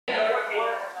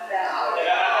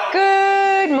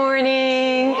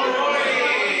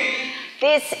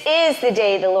This is the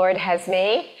day the Lord has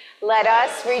made. Let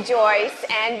us rejoice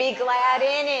and be glad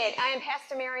in it. I am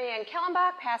Pastor Marianne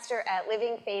Kellenbach, pastor at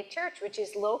Living Faith Church, which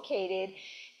is located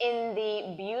in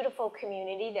the beautiful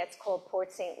community that's called Port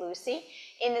St. Lucie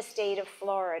in the state of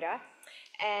Florida.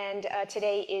 And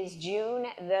today is June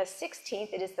the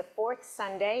 16th. It is the fourth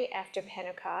Sunday after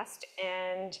Pentecost.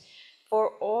 And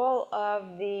for all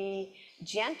of the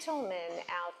gentlemen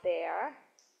out there,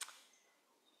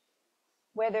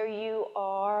 whether you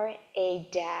are a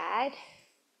dad,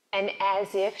 an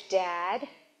as-if dad,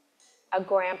 a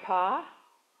grandpa,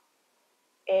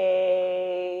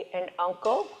 an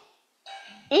uncle,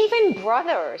 even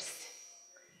brothers,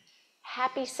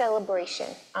 happy celebration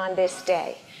on this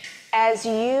day, as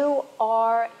you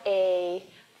are a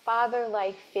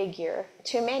father-like figure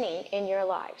to many in your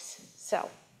lives. So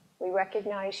we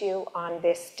recognize you on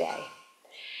this day.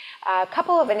 A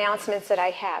couple of announcements that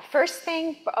I have. First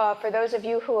thing, for those of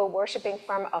you who are worshiping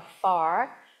from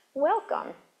afar, welcome.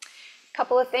 A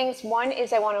couple of things. One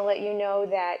is I want to let you know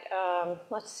that,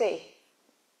 let's see.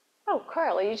 Oh,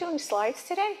 Carl, are you doing slides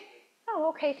today? Oh,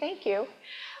 okay, thank you.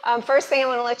 First thing I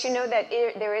want to let you know that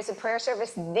there is a prayer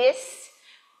service this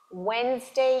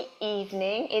Wednesday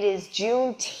evening. It is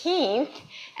Juneteenth,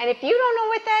 and if you don't know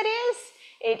what that is,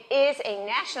 it is a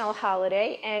national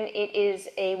holiday, and it is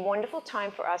a wonderful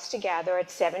time for us to gather at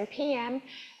 7 p.m.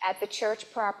 at the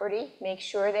church property. Make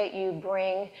sure that you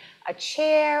bring a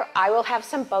chair. I will have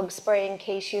some bug spray in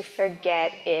case you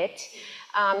forget it.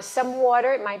 Some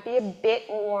water. It might be a bit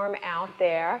warm out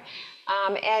there.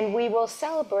 And we will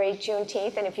celebrate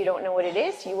Juneteenth, and if you don't know what it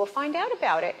is, you will find out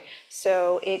about it.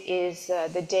 So it is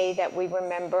the day that we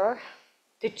remember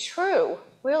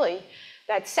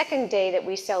that second day that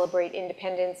we celebrate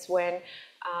independence when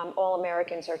all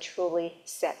Americans are truly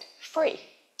set free.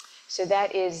 So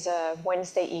that is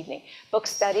Wednesday evening. Book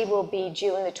study will be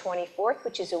June the 24th,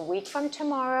 which is a week from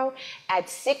tomorrow at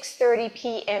 6:30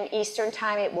 p.m. Eastern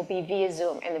Time. It will be via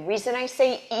Zoom. And the reason I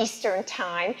say Eastern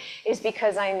Time is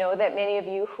because I know that many of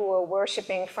you who are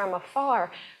worshiping from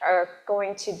afar are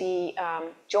going to be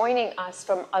joining us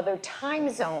from other time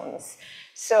zones.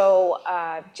 So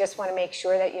just want to make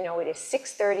sure that you know it is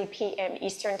 6:30 p.m.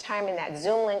 Eastern Time, and that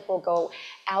Zoom link will go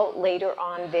out later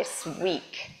on this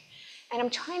week. And I'm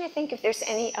trying to think if there's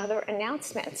any other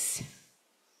announcements.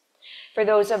 For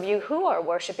those of you who are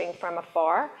worshiping from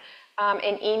afar,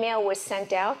 an email was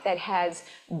sent out that has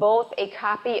both a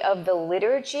copy of the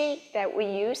liturgy that we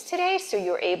use today, so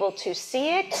you're able to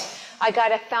see it. I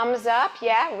got a thumbs up,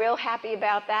 yeah, real happy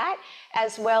about that,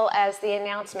 as well as the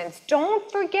announcements. Don't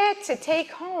forget to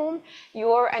take home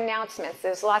your announcements.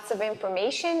 There's lots of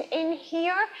information in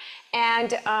here.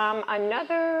 And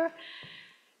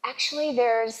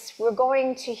we're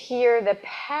going to hear the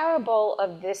parable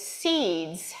of the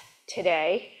seeds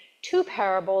today, 2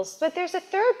 parables, but there's a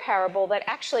third parable that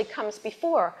actually comes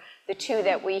before the 2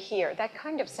 that we hear. That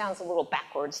kind of sounds a little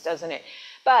backwards, doesn't it?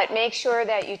 But make sure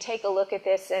that you take a look at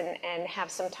this and have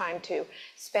some time to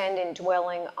spend in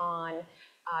dwelling on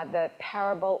the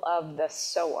parable of the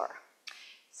sower.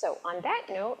 So on that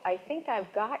note, I think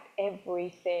I've got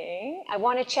everything. I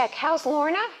want to check. How's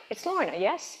Lorna? It's Lorna,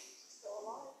 yes?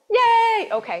 Yay!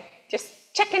 Okay, just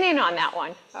checking in on that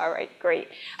one. All right, great.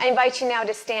 I invite you now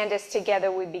to stand as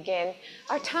together we begin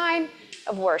our time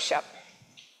of worship.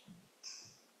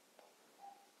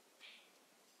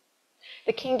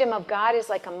 The kingdom of God is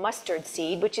like a mustard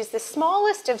seed, which is the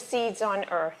smallest of seeds on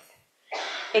earth.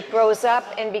 It grows up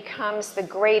and becomes the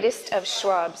greatest of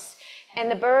shrubs,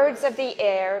 and the birds of the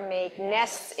air make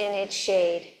nests in its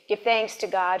shade. Give thanks to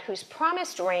God, whose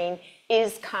promised rain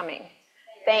is coming.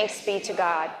 Thanks be to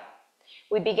God.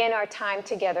 We begin our time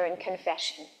together in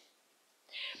confession.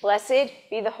 Blessed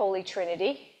be the Holy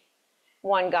Trinity,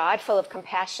 one God, full of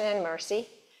compassion and mercy,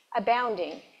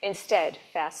 abounding in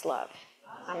steadfast love.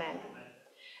 Amen.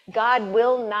 God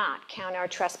will not count our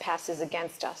trespasses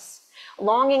against us,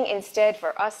 longing instead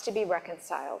for us to be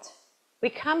reconciled. We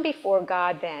come before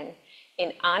God then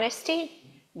in honesty,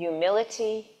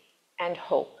 humility, and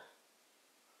hope.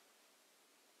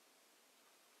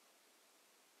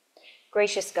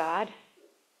 Gracious God,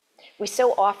 we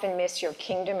so often miss your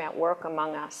kingdom at work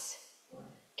among us.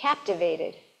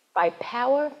 Captivated by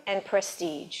power and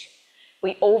prestige,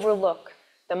 we overlook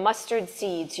the mustard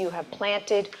seeds you have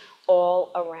planted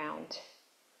all around.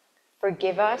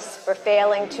 Forgive us for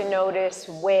failing to notice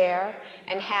where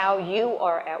and how you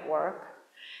are at work.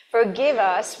 Forgive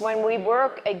us when we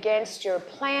work against your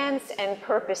plans and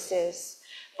purposes,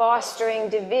 fostering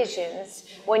divisions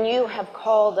when you have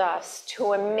called us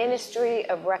to a ministry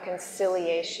of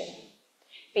reconciliation.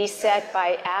 beset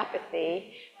by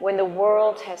apathy when the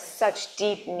world has such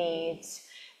deep needs,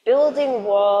 building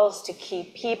walls to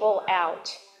keep people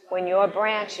out when your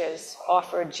branches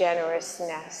offer generous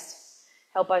nests.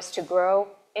 Help us to grow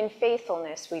in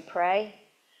faithfulness, we pray,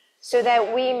 so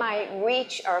that we might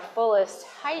reach our fullest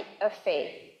height of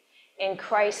faith. In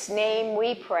Christ's name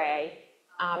we pray.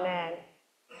 Amen.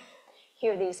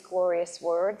 Hear these glorious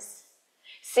words.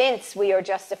 Since we are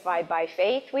justified by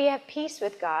faith, we have peace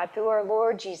with God through our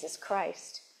Lord Jesus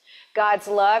Christ. God's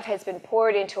love has been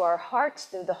poured into our hearts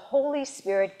through the Holy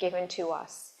Spirit given to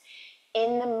us.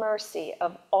 In the mercy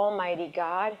of Almighty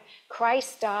God,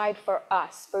 Christ died for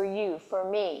us, for you, for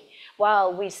me,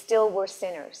 while we still were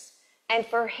sinners. And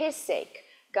for his sake,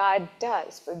 God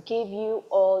does forgive you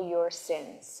all your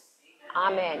sins.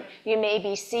 Amen. You may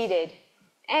be seated.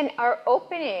 And our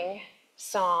opening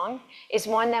song is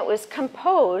one that was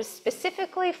composed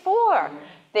specifically for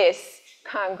this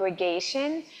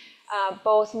congregation.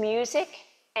 Both music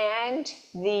and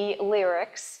the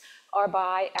lyrics are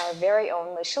by our very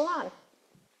own Liz Shalon.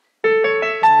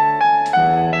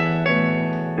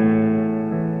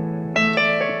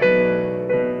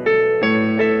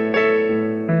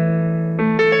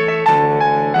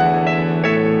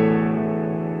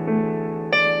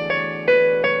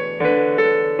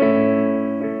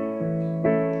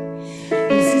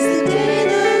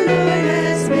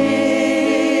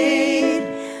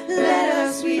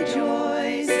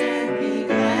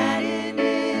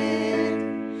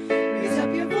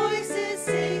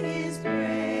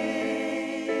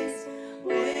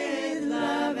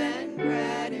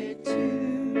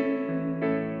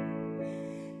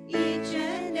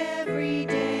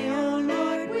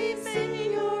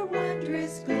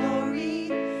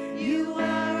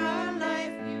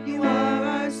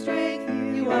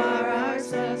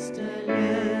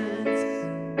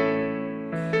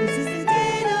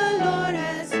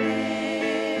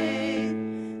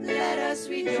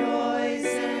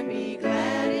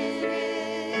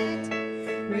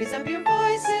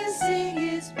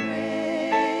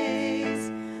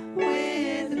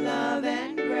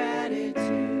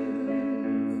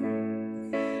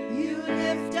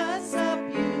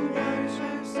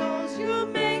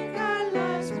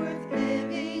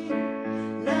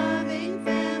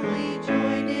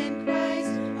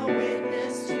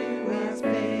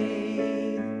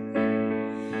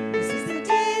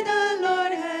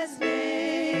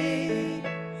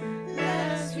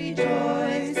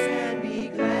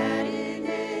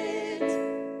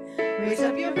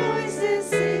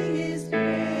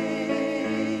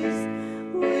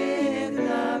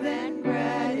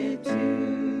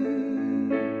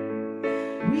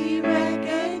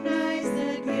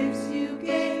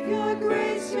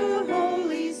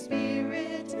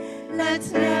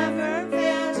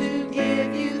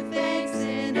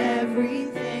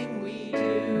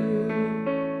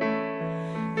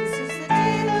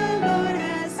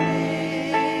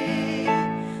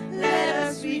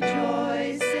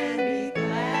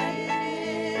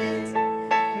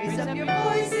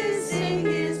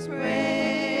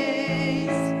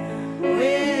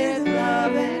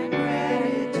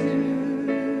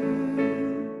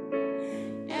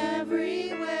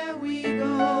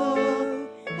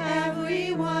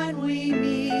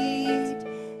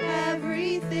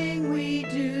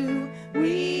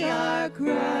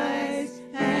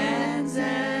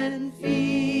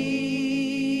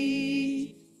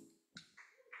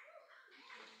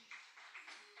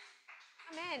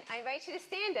 I invite you to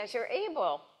stand as you're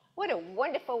able. What a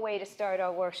wonderful way to start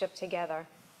our worship together.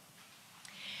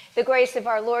 The grace of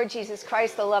our Lord Jesus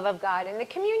Christ, the love of God, and the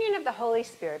communion of the Holy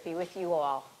Spirit be with you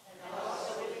all. And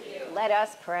also with you. Let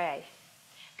us pray.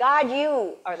 God,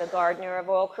 you are the gardener of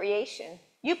all creation.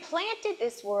 You planted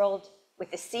this world with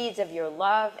the seeds of your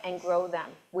love and grow them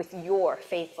with your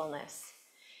faithfulness.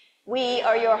 We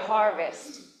are your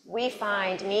harvest. We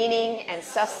find meaning and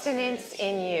sustenance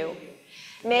in you.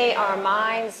 May our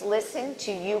minds listen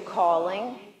to you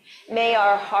calling. May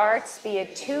our hearts be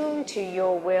attuned to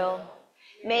your will.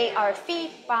 May our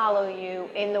feet follow you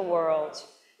in the world.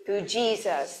 Through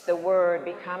Jesus, the Word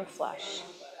become flesh.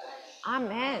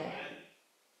 Amen.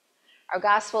 Our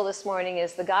gospel this morning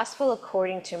is the gospel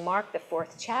according to Mark, the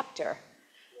 4th chapter.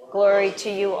 Glory to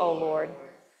you, O Lord.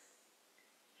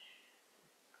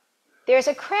 There's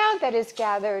a crowd that is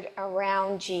gathered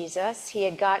around Jesus. He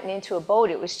had gotten into a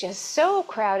boat. It was just so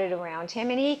crowded around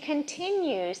him, and he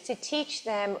continues to teach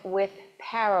them with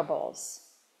parables.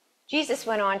 Jesus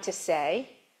went on to say,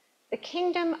 "The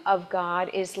kingdom of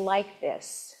God is like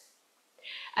this.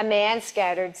 A man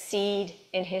scattered seed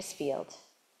in his field.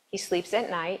 He sleeps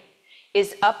at night,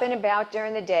 is up and about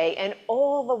during the day, and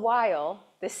all the while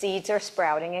The seeds are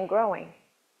sprouting and growing.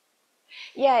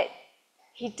 Yet,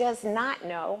 he does not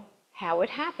know how it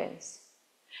happens.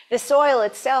 The soil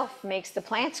itself makes the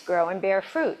plants grow and bear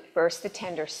fruit. First, the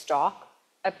tender stalk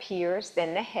appears,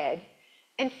 then the head,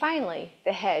 and finally,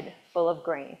 the head full of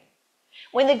grain.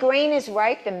 When the grain is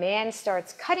ripe, the man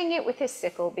starts cutting it with his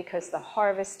sickle because the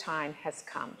harvest time has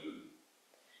come.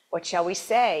 What shall we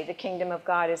say the kingdom of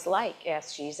God is like?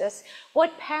 Asked Jesus.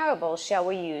 What parable shall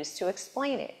we use to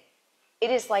explain it? It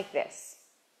is like this.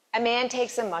 A man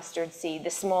takes a mustard seed, the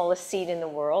smallest seed in the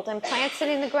world, and plants it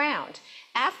in the ground.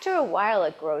 After a while,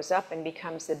 it grows up and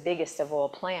becomes the biggest of all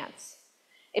plants.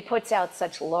 It puts out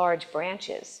such large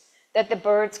branches that the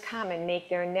birds come and make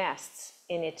their nests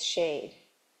in its shade.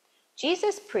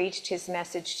 Jesus preached his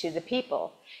message to the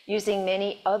people using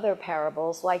many other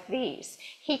parables like these.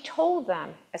 He told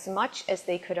them as much as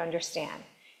they could understand.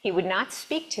 He would not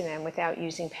speak to them without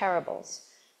using parables.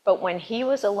 But when he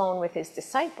was alone with his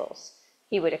disciples,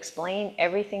 he would explain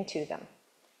everything to them.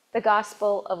 The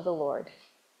Gospel of the Lord.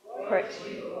 Praise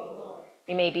you, O Lord.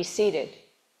 You may be seated.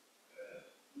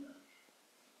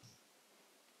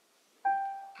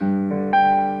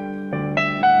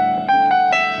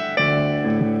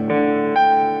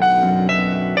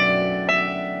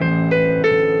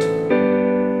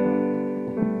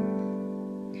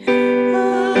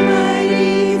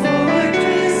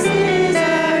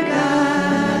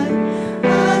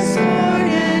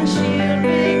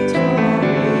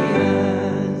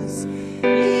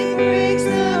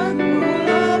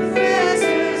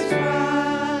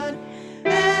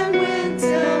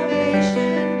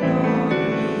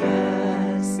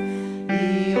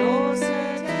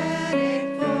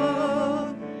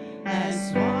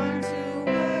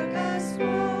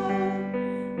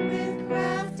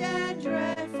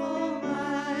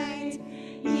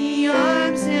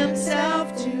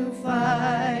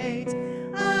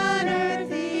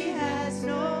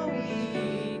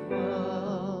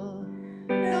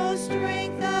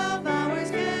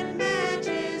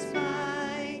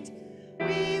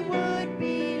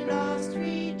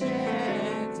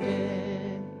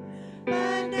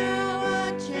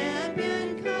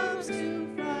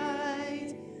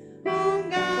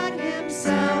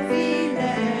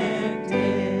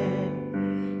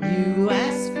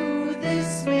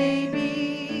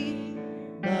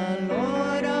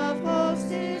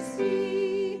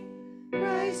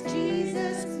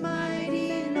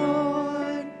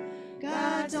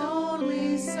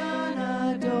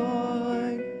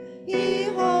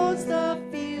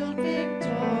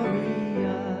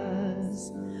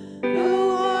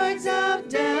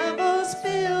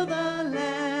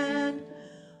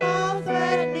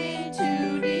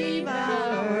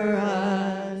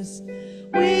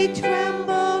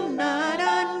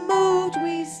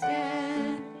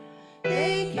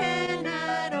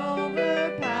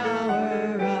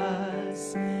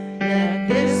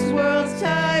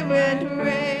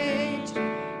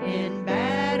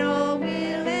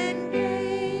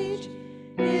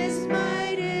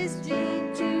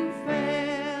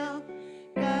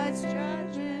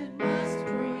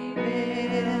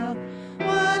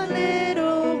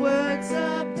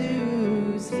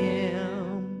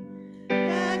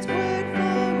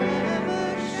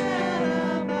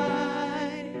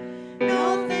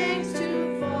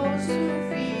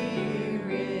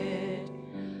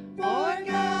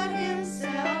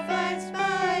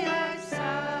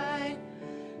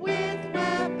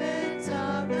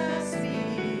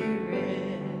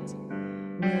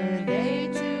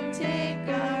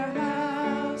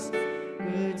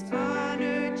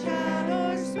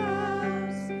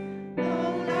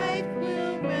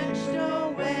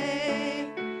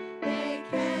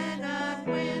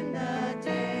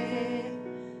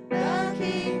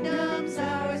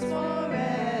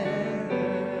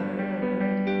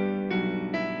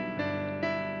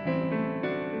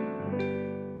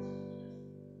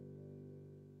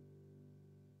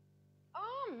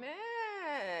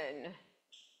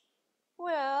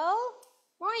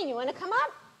 You want to come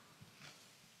up?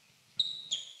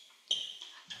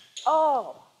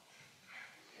 Oh,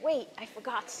 wait, I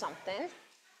forgot something. Okay.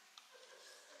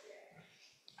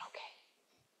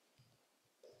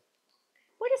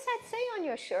 What does that say on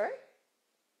your shirt?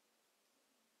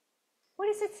 What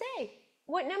does it say?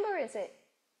 What number is it?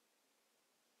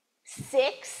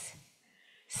 6?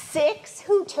 6?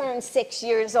 Who turned 6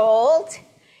 years old?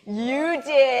 You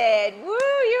did. Woo,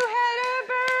 you had a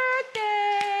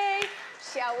birthday.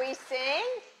 Shall we sing?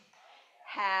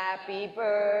 Happy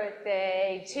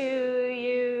birthday to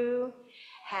you.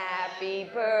 Happy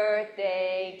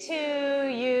birthday to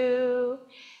you.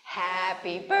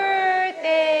 Happy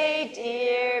birthday,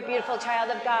 dear beautiful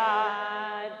child of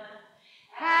God.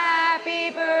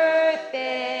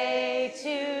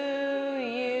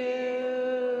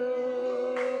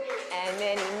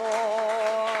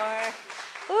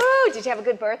 Did you have a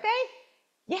good birthday?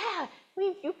 Yeah,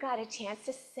 you got a chance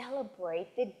to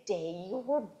celebrate the day you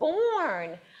were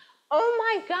born. Oh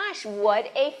my gosh, what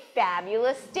a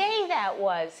fabulous day that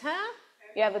was, huh?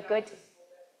 You have a good,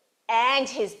 and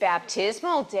his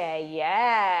baptismal day,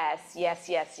 yes, yes,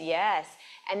 yes, yes.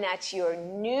 And that's your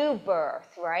new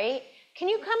birth, right? Can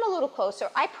you come a little closer?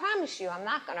 I promise you, I'm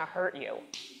not gonna hurt you.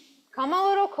 Come a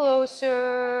little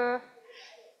closer.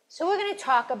 So we're gonna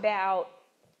talk about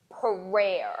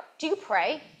prayer. Do you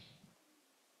pray?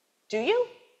 Do you?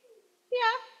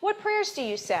 Yeah. What prayers do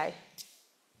you say?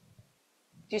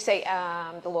 Do you say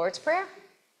the Lord's Prayer?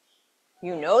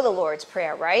 You know the Lord's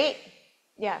Prayer, right?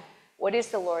 Yeah. What is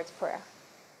the Lord's Prayer?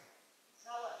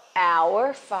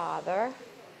 Our Father,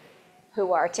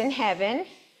 who art in heaven,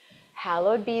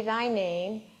 hallowed be thy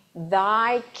name.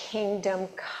 Thy kingdom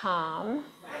come.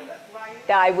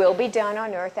 Thy will be done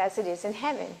on earth as it is in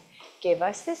heaven. Give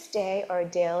us this day our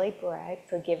daily bread.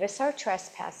 Forgive us our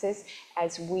trespasses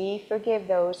as we forgive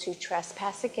those who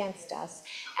trespass against us.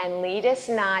 And lead us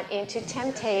not into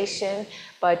temptation,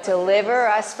 but deliver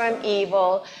us from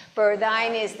evil. For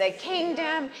thine is the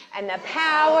kingdom and the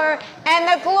power and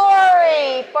the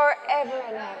glory forever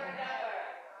and ever.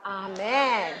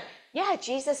 Amen. Yeah,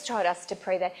 Jesus taught us to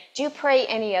pray that. Do you pray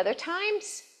any other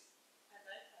times?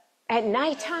 At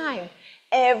nighttime.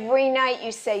 Every night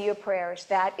you say your prayers.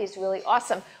 That is really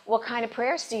awesome. What kind of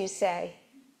prayers do you say?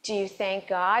 Do you thank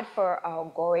God for a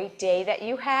great day that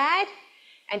you had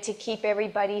and to keep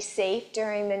everybody safe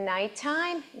during the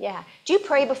nighttime? Yeah. Do you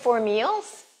pray before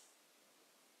meals?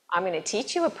 I'm going to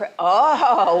teach you a prayer.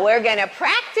 Oh, we're going to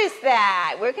practice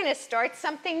that. We're going to start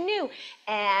something new.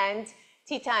 And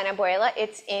Tita and Abuela,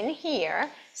 it's in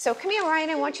here. So come here,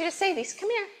 Ryan. I want you to say these. Come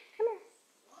here. Come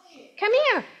here. Come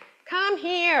here. Come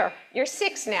here. You're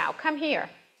 6 now. Come here.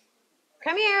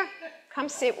 Come here. Come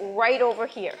sit right over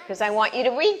here because I want you to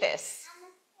read this.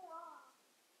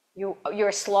 You're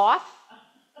a sloth?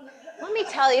 Let me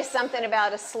tell you something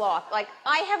about a sloth. Like,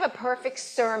 I have a perfect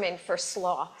sermon for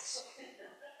sloths.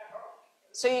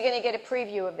 So you're going to get a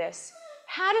preview of this.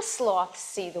 How do sloths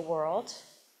see the world?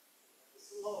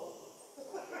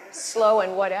 Slow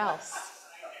and what else?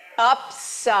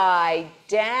 Upside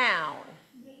down.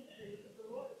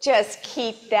 Just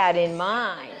keep that in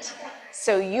mind.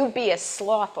 So you be a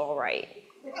sloth, all right.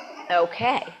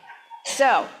 Okay.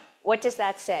 So what does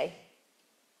that say?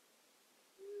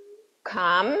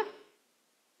 Come,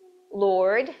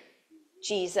 Lord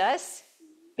Jesus,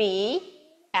 be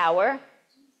our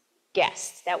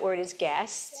guest. That word is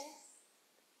guest.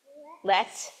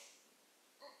 Let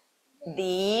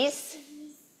these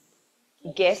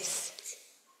gifts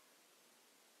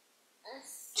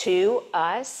to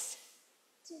us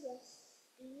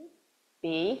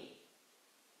be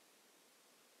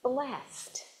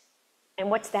blessed. And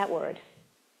what's that word?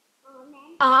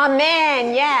 Amen.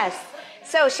 Amen, yes.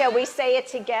 So shall we say it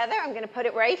together? I'm going to put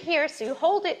it right here. So you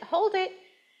hold it.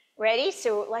 Ready?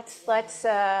 So let's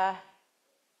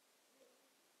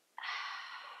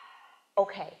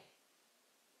okay.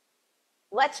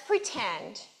 Let's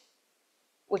pretend,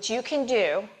 which you can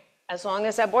do, as long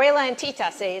as Abuela and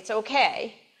Tita say it's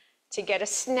okay, to get a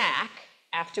snack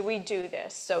after we do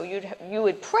this. So you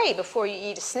would pray before you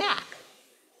eat a snack.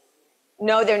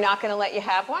 No, they're not going to let you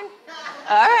have one?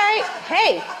 All right.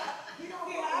 Hey.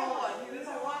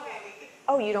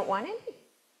 Oh, you don't want any?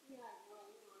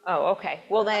 Oh, okay.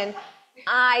 Well, then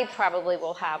I probably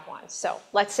will have one. So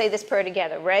let's say this prayer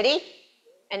together. Ready?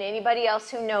 And anybody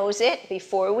else who knows it,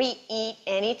 before we eat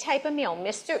any type of meal,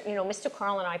 Mr.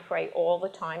 Carl and I pray all the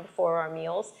time before our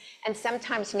meals. And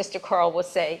sometimes Mr. Carl will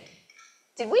say,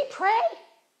 did we pray?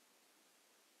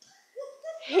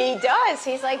 He does.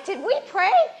 He's like, did we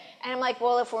pray? And I'm like,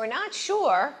 well, if we're not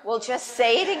sure, we'll just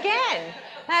say it again.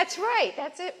 That's right.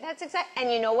 That's it. That's exactly.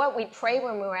 And you know what? We pray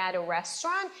when we're at a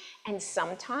restaurant, and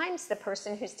sometimes the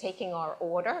person who's taking our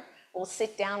order will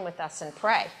sit down with us and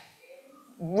pray.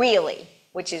 Really,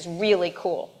 which is really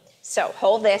cool. So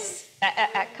hold this.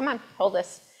 Come on, hold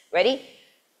this. Ready?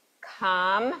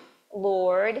 Come,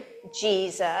 Lord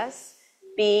Jesus,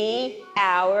 be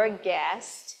our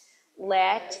guest.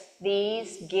 Let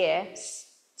these gifts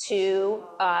to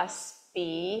us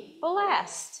be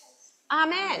blessed.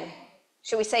 Amen.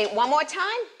 Should we say it one more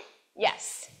time?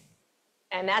 Yes.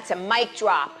 And that's a mic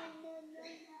drop.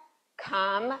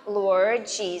 Come, Lord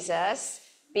Jesus,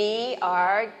 be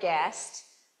our guest.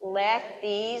 Let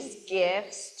these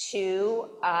gifts to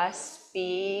us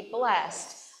be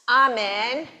blessed.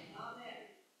 Amen.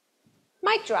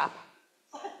 Mic drop.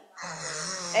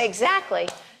 Exactly.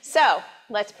 So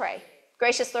let's pray.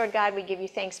 Gracious Lord God, we give you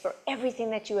thanks for everything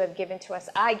that you have given to us.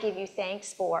 I give you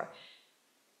thanks for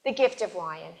the gift of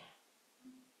Ryan.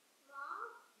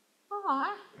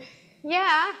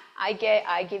 Yeah,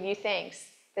 I give you thanks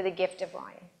for the gift of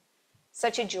Ryan.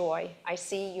 Such a joy. I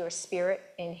see your spirit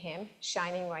in him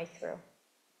shining right through.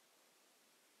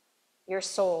 Your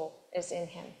soul is in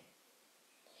him.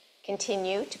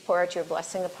 Continue to pour out your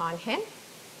blessing upon him.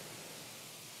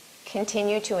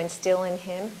 Continue to instill in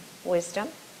him wisdom,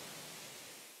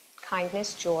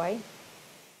 kindness, joy,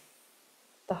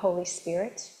 the Holy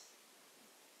Spirit,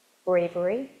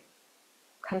 bravery,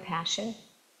 compassion,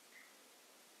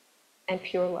 and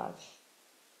pure love.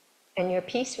 And your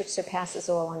peace which surpasses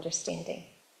all understanding.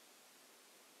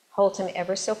 Hold him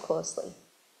ever so closely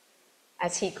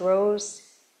as he grows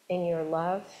in your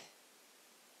love,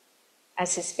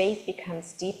 as his faith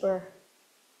becomes deeper,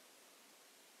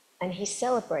 and he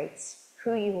celebrates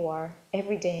who you are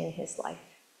every day in his life.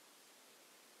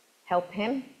 Help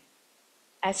him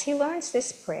as he learns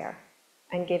this prayer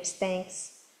and gives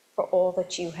thanks for all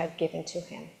that you have given to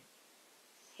him.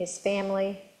 His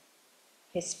family,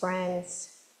 his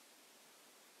friends,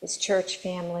 his church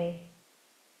family,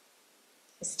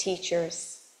 his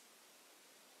teachers,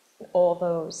 and all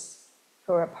those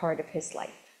who are a part of his life.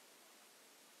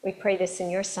 We pray this in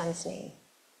your son's name.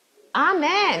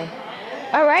 Amen.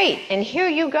 All right, and here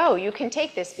you go. You can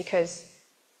take this because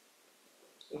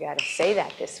you got to say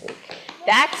that this week.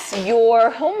 That's your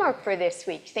homework for this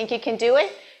week. Think you can do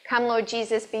it? Come, Lord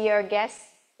Jesus, be our guest.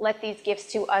 Let these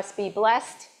gifts to us be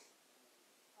blessed.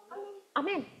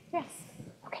 Amen. Yes.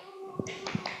 Okay.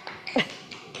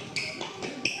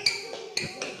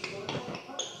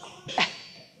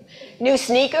 New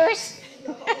sneakers?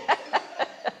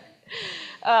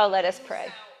 Oh, let us pray.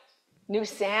 New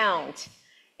sound.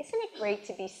 Isn't it great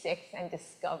to be 6 and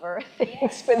discover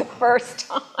things for the first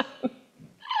time?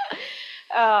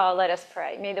 Oh, let us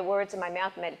pray. May the words of my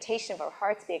mouth and meditation of our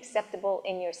hearts be acceptable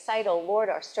in your sight, O Lord,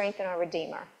 our strength and our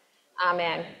Redeemer.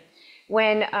 Amen.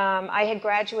 When I had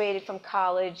graduated from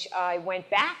college, I went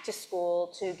back to school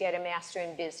to get a master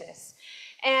in business.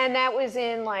 And that was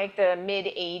in like the mid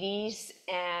 80s.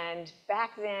 And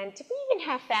back then, did we even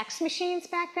have fax machines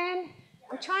back then?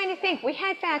 I'm trying to think. We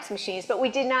had fax machines, but we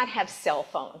did not have cell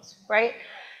phones, right?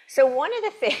 So one of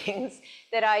the things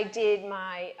that I did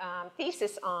my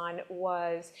thesis on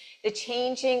was the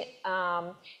changing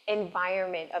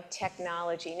environment of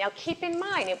technology. Now keep in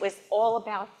mind, it was all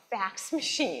about fax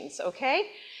machines,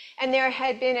 okay? And there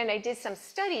had been, and I did some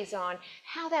studies on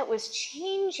how that was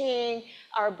changing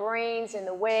our brains and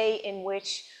the way in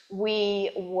which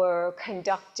we were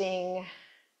conducting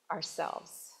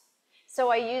ourselves. So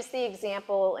I used the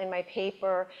example in my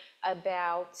paper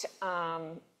about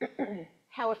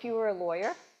how if you were a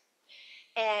lawyer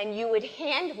and you would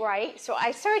handwrite, so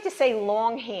I started to say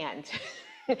longhand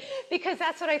because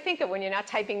that's what I think of when you're not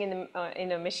typing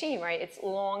in a machine, right? It's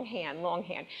longhand.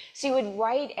 So you would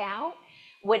write out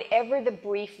whatever the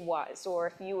brief was, or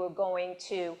if you were going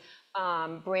to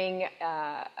bring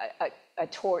a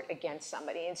tort against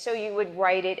somebody. And so you would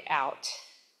write it out.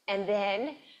 And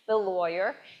then the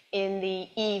lawyer in the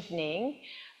evening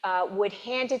would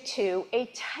hand it to a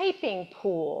typing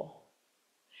pool.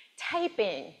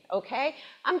 Typing, okay?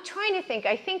 I'm trying to think,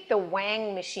 I think the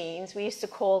Wang machines, we used to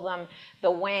call them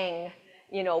the Wang,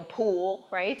 pool,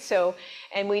 right? So,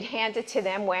 and we'd hand it to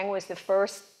them. Wang was the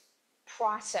first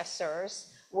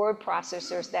word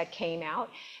processors that came out.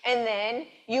 And then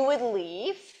you would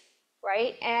leave,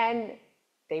 right? And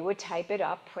they would type it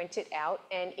up, print it out,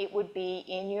 and it would be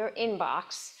in your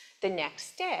inbox the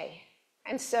next day.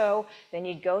 And so then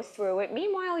you'd go through it.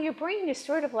 Meanwhile, your brain is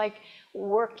sort of like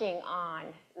working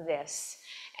on this.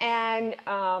 And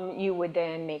you would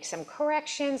then make some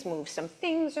corrections, move some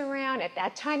things around. At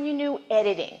that time, you knew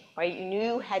editing, right? You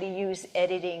knew how to use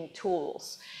editing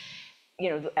tools.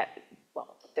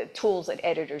 The tools that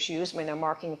editors use when they're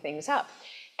marking things up.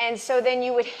 And so then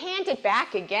you would hand it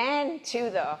back again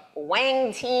to the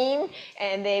Wang team,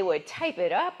 and they would type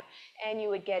it up, and you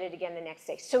would get it again the next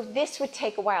day. So this would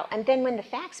take a while. And then when the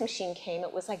fax machine came,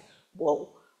 it was like, whoa,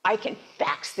 I can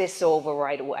fax this over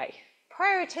right away.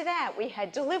 Prior to that, we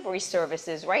had delivery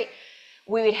services, right?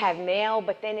 We would have mail,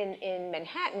 but then in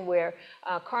Manhattan, where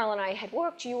Carl and I had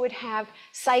worked, you would have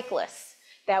cyclists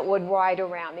that would ride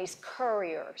around, these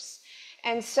couriers.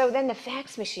 And so then the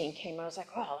fax machine came, and I was like,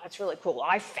 oh, that's really cool.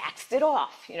 I faxed it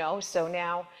off, So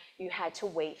now you had to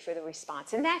wait for the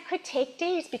response. And that could take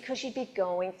days because you'd be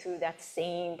going through that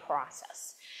same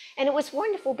process. And it was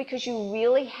wonderful because you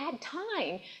really had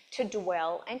time to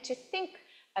dwell and to think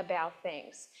about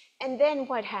things. And then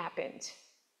what happened?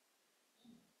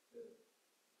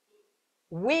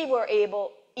 We were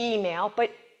able email, but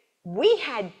we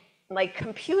had like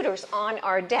computers on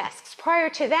our desks. Prior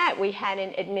to that, we had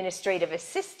an administrative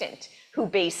assistant who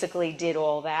basically did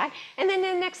all that. And then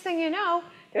the next thing you know,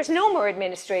 there's no more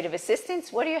administrative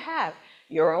assistants. What do you have?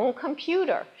 Your own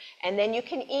computer. And then you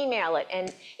can email it.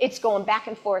 And it's going back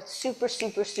and forth super,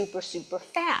 super, super, super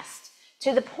fast,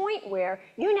 to the point where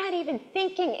you're not even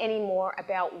thinking anymore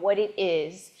about what it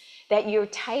is that you're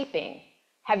typing.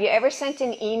 Have you ever sent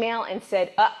an email and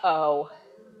said, uh-oh?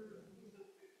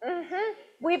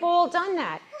 We've all done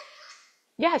that.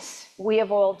 Yes, we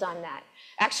have all done that.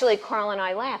 Actually, Carl and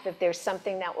I laugh if there's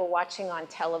something that we're watching on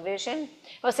television.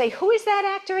 We'll say, who is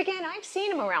that actor again? I've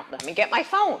seen him around. Let me get my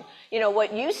phone. You know,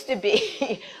 what used to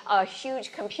be a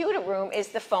huge computer room is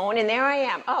the phone, and there I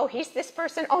am. Oh, he's this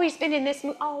person. Oh, he's been in this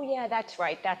movie. Oh, yeah, that's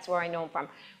right. That's where I know him from,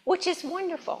 which is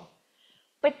wonderful.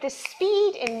 But the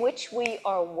speed in which we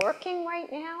are working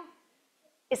right now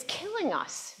is killing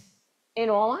us. In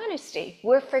all honesty,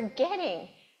 we're forgetting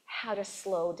how to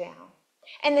slow down.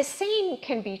 And the same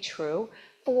can be true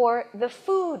for the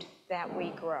food that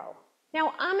we grow.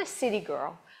 Now, I'm a city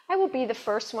girl. I will be the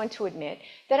first one to admit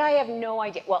that I have no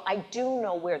idea. Well, I do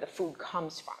know where the food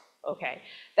comes from, okay?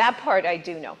 That part I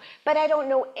do know. But I don't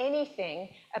know anything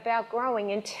about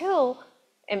growing until,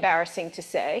 embarrassing to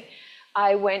say,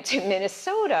 I went to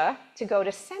Minnesota to go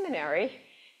to seminary,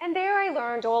 and there I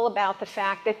learned all about the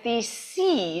fact that these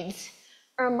seeds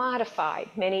are modified.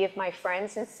 Many of my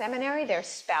friends in seminary, their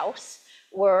spouse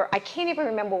were, I can't even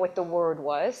remember what the word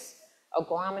was,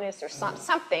 agronomist or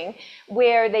something,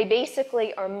 where they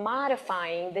basically are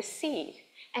modifying the seed.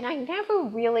 And I never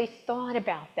really thought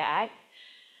about that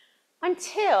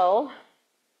until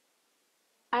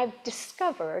I've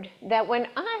discovered that when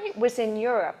I was in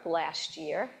Europe last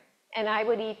year and I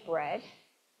would eat bread,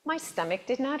 my stomach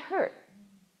did not hurt.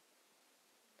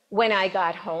 When I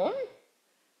got home,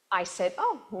 I said,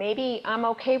 oh, maybe I'm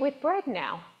okay with bread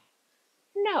now.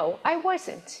 No, I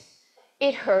wasn't.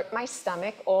 It hurt my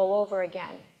stomach all over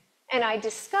again. And I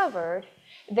discovered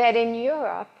that in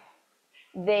Europe,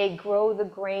 they grow the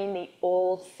grain the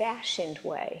old-fashioned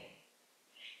way.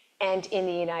 And in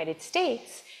the United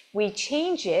States, we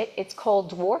change it. It's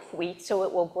called dwarf wheat, so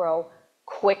it will grow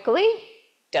quickly,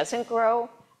 doesn't grow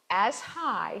as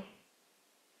high,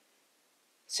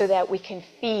 so that we can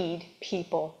feed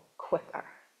people quicker.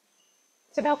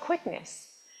 It's about quickness.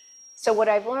 So what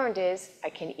I've learned is I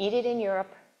can eat it in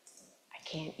Europe, I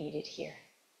can't eat it here.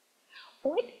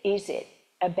 What is it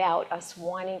about us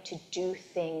wanting to do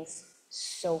things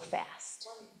so fast?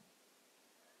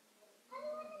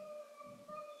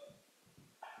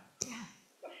 Yeah.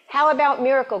 How about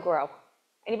Miracle-Gro?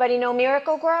 Anybody know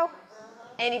Miracle-Gro?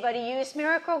 Anybody use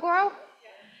Miracle-Gro?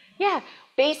 Yeah.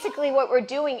 Basically what we're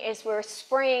doing is we're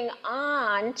spraying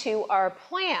on to our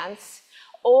plants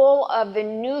all of the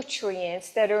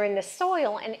nutrients that are in the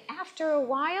soil, and after a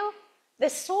while, the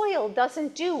soil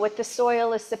doesn't do what the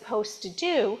soil is supposed to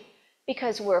do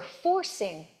because we're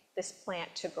forcing this plant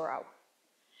to grow.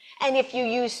 And if you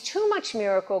use too much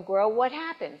Miracle-Gro, what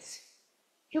happens?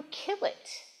 You kill it.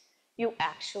 You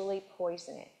actually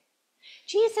poison it.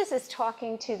 Jesus is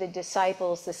talking to the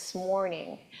disciples this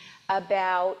morning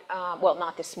about, well,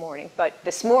 not this morning, but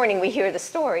this morning we hear the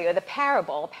story or the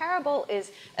parable. A parable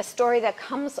is a story that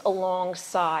comes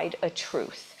alongside a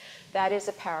truth. That is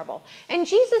a parable. And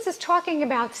Jesus is talking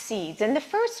about seeds. And the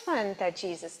first one that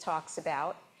Jesus talks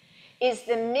about is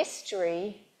the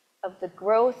mystery of the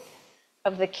growth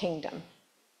of the kingdom.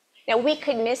 Now, we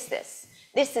could miss this.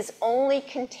 This is only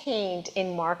contained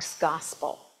in Mark's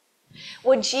gospel.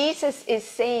 What Jesus is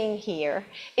saying here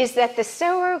is that the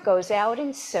sower goes out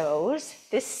and sows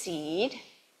the seed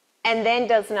and then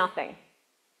does nothing.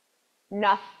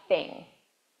 Nothing.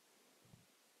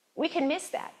 We can miss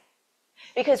that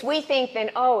because we think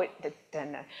then, oh,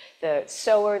 then the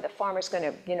sower, the farmer's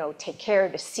going to, take care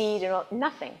of the seed and all.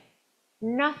 Nothing.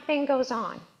 Nothing goes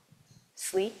on.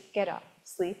 Sleep, get up.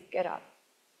 Sleep, get up.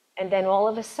 And then all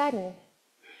of a sudden,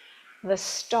 the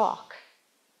stalk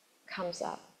comes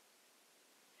up.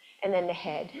 And then the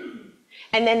head,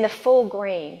 and then the full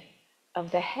grain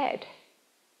of the head.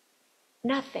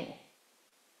 Nothing.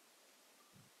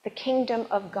 The kingdom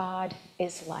of God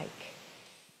is like.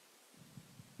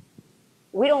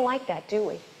 We don't like that, do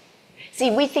we? See,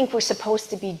 we think we're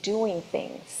supposed to be doing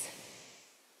things,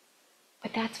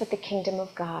 but that's what the kingdom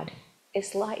of God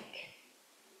is like.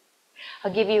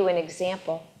 I'll give you an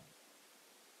example.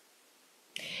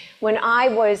 When I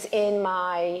was in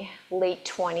my late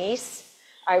 20s,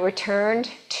 I returned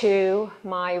to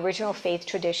my original faith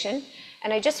tradition,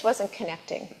 and I just wasn't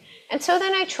connecting. And so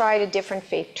then I tried a different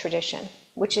faith tradition,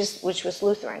 which was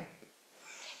Lutheran.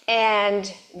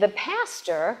 And the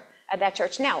pastor at that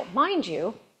church, now, mind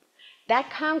you, That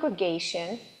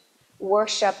congregation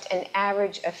worshiped an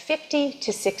average of 50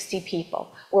 to 60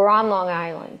 people. We're on Long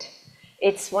Island.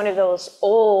 It's one of those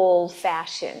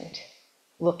old-fashioned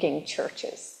looking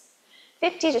churches.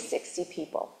 50 to 60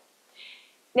 people.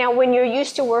 Now, when you're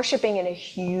used to worshiping in a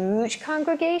huge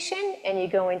congregation and you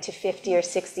go into 50 or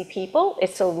 60 people,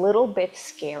 it's a little bit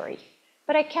scary.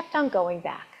 But I kept on going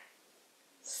back.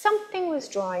 Something was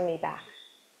drawing me back.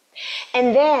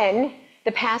 And then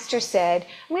the pastor said,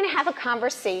 I'm going to have a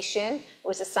conversation. It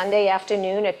was a Sunday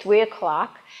afternoon at 3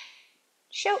 o'clock.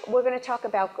 We're going to talk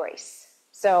about grace.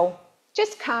 So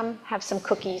just come, have some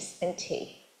cookies and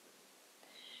tea.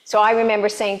 So I remember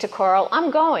saying to Carl,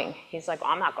 I'm going. He's like,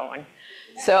 well, I'm not going.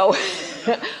 So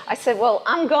I said, well,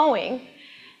 I'm going,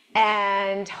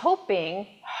 and hoping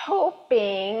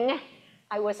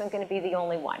I wasn't going to be the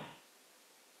only one.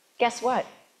 Guess what?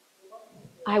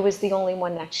 I was the only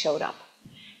one that showed up.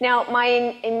 Now, my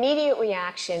immediate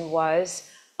reaction was,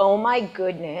 oh my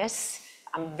goodness,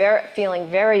 I'm feeling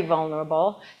very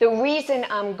vulnerable. The reason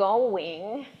I'm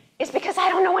going is because I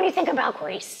don't know anything about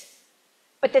grace.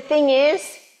 But the thing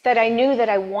is that I knew that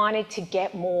I wanted to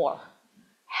get more.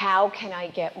 How can I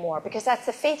get more? Because that's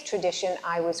the faith tradition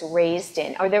I was raised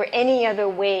in. Are there any other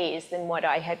ways than what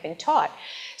I had been taught?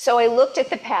 So I looked at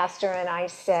the pastor and I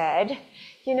said,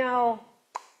 you know,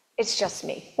 it's just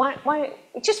me. Why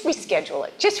just reschedule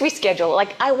it? Just reschedule it.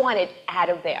 Like, I want it out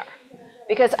of there.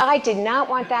 Because I did not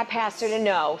want that pastor to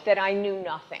know that I knew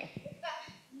nothing.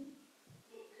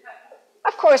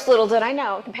 Of course, little did I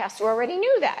know, the pastor already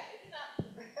knew that.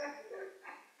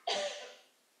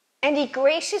 And he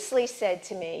graciously said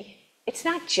to me, it's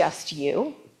not just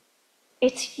you,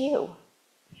 it's you.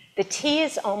 The tea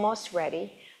is almost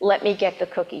ready. Let me get the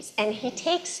cookies. And he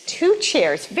takes 2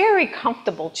 chairs, very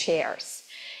comfortable chairs,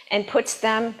 and puts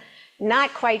them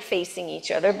not quite facing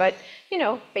each other, but, you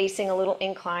know, facing a little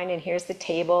incline, and here's the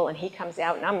table, and he comes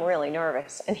out, and I'm really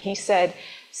nervous. And he said,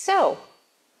 so,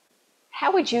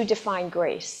 how would you define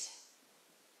grace?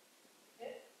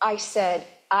 I said,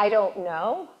 I don't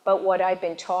know, but what I've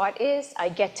been taught is I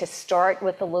get to start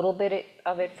with a little bit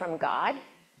of it from God,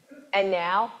 and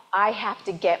now I have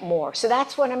to get more. So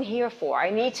that's what I'm here for. I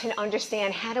need to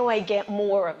understand, how do I get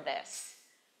more of this?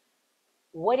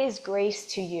 What is grace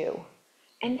to you?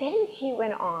 And then he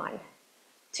went on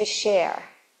to share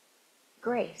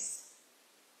grace,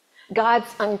 God's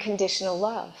unconditional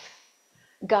love,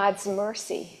 God's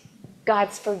mercy,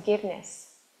 God's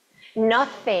forgiveness.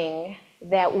 Nothing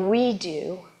that we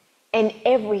do and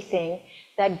everything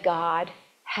that God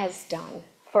has done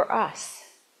for us.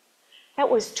 That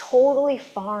was totally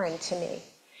foreign to me.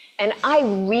 And I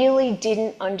really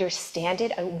didn't understand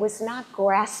it. I was not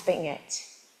grasping it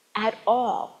at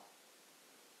all.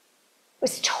 It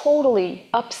was totally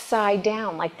upside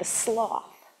down, like the sloth.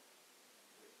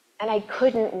 And I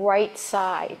couldn't right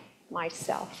side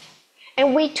myself.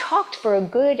 And we talked for a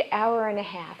good hour and a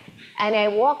half. And I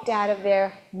walked out of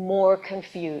there more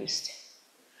confused.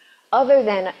 Other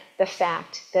than the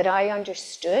fact that I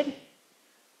understood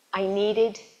I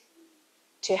needed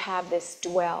to have this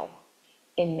dwell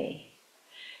in me.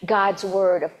 God's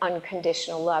word of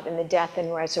unconditional love in the death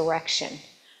and resurrection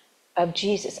of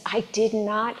Jesus. I did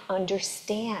not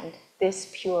understand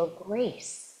this pure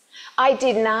grace. I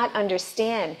did not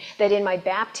understand that in my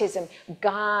baptism,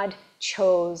 God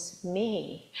chose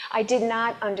me. I did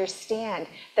not understand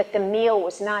that the meal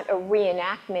was not a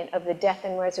reenactment of the death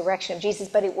and resurrection of Jesus,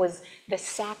 but it was the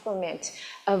sacrament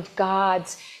of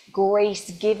God's grace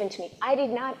given to me. I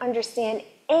did not understand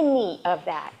any of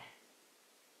that,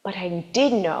 but I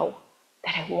did know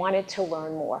that I wanted to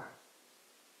learn more.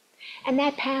 And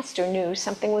that pastor knew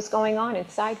something was going on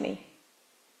inside me.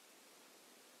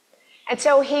 And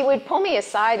so he would pull me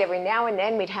aside every now and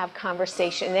then. We'd have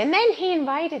conversation. And then he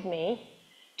invited me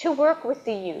to work with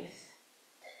the youth.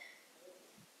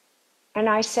 And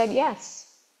I said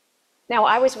yes. Now,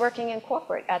 I was working in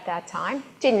corporate at that time.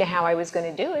 Didn't know how I was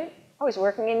going to do it. I was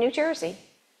working in New Jersey.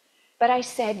 But I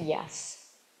said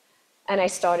yes. And I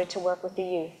started to work with the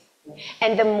youth.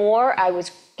 And the more I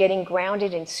was getting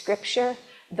grounded in Scripture,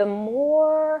 the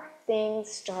more things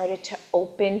started to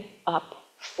open up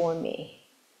for me.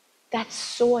 That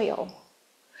soil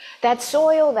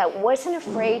that wasn't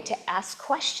afraid to ask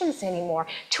questions anymore,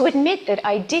 to admit that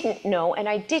I didn't know and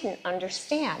I didn't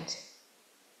understand.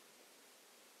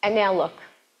 And now look,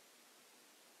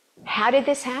 how did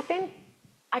this happen?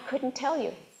 I couldn't tell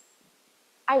you.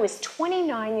 I was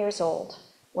 29 years old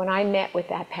when I met with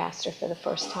that pastor for the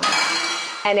first time.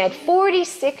 And at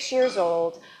 46 years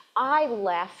old, I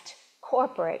left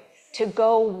corporate to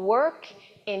go work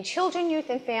in children, youth,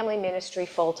 and family ministry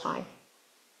full-time.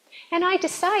 And I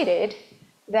decided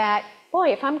that, boy,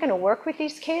 if I'm going to work with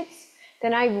these kids,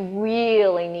 then I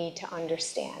really need to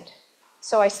understand.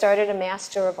 So I started a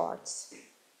Master of Arts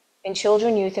in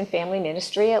Children, Youth, and Family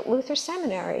Ministry at Luther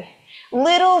Seminary.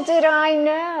 Little did I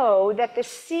know that the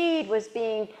seed was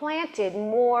being planted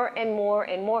more and more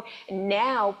and more. And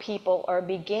now people are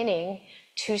beginning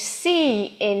to see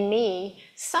in me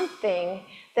something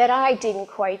that I didn't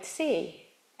quite see.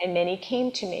 And many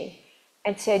came to me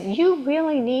and said, you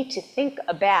really need to think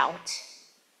about.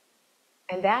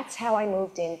 And that's how I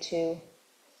moved into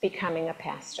becoming a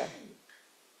pastor.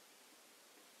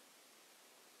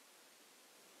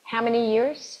 How many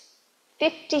years?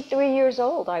 53 years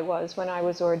old I was when I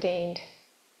was ordained.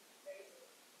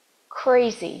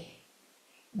 Crazy.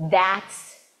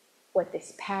 That's what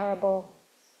this parable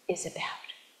is about.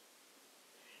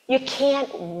 You can't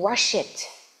rush it.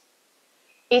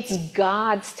 It's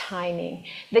God's timing.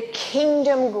 The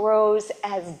kingdom grows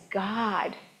as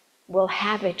God will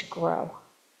have it grow.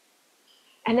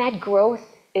 And that growth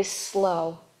is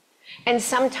slow. And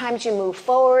sometimes you move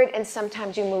forward and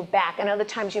sometimes you move back. And other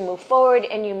times you move forward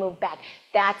and you move back.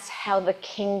 That's how the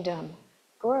kingdom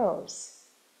grows.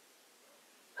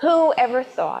 Who ever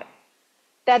thought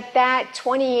that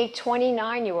 28,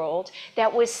 29-year-old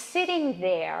that was sitting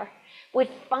there would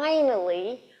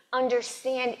finally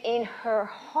understand in her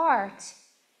heart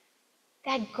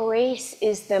that grace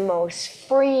is the most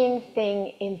freeing thing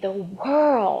in the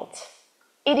world.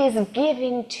 It is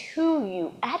given to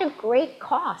you at a great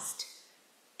cost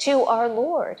to our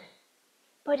Lord,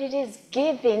 but it is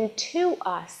given to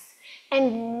us.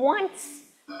 And once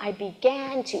I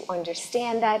began to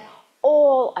understand that,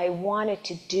 all I wanted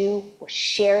to do was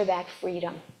share that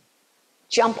freedom,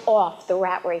 jump off the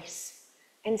rat race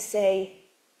and say,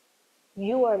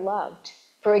 you are loved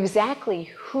for exactly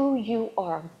who you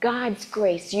are, God's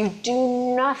grace. You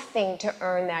do nothing to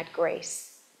earn that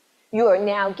grace. You are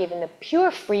now given the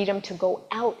pure freedom to go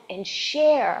out and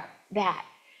share that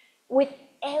with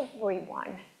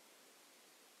everyone.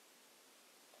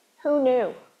 Who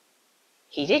knew?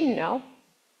 He didn't know.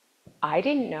 I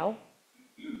didn't know.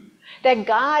 That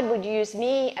God would use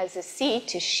me as a seed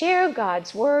to share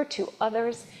God's word to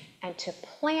others and to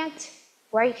plant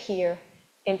right here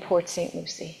in Port St.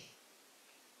 Lucie.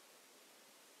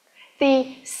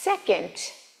 The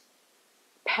second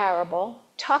parable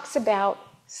talks about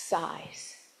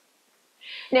size.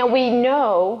 Now we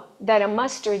know that a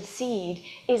mustard seed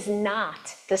is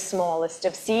not the smallest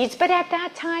of seeds, but at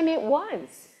that time it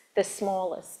was the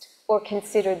smallest, or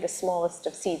considered the smallest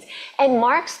of seeds. And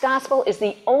Mark's gospel is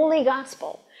the only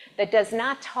gospel that does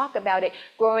not talk about it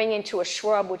growing into a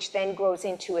shrub, which then grows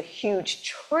into a huge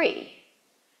tree.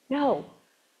 No,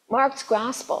 Mark's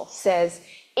gospel says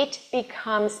it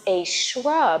becomes a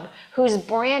shrub whose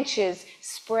branches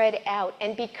spread out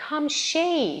and become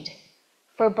shade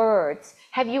for birds.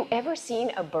 Have you ever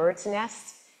seen a bird's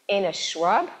nest in a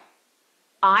shrub?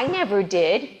 I never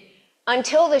did,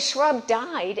 until the shrub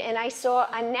died and I saw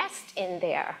a nest in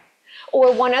there.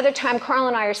 Or one other time, Carl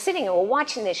and I are sitting and we're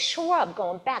watching this shrub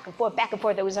going back and forth, back and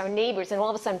forth. It was our neighbors, and all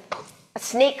of a sudden, a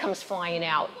snake comes flying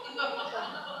out.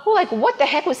 We're like, what the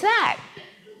heck was that?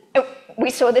 And we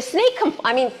saw the snake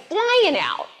flying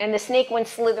out, and the snake went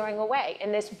slithering away,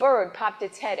 and this bird popped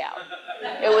its head out.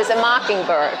 It was a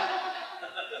mockingbird.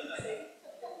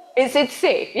 Is it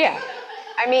safe? Yeah.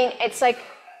 It's like,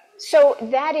 so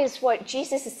that is what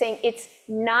Jesus is saying.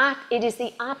 It is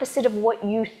the opposite of what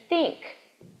you think.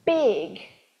 Big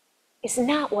is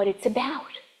not what it's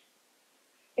about.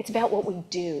 It's about what we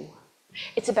do.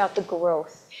 It's about the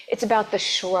growth. It's about the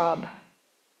shrub.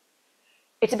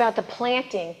 It's about the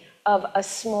planting of a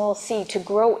small seed to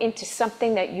grow into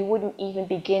something that you wouldn't even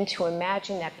begin to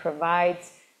imagine, that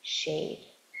provides shade,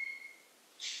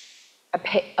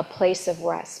 a place of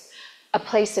rest, a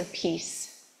place of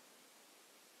peace.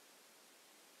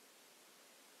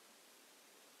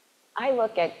 I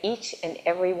look at each and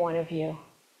every one of you,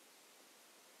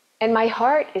 and my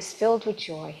heart is filled with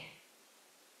joy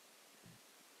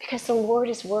because the Lord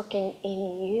is working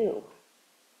in you.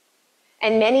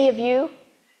 And many of you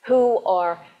who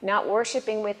are not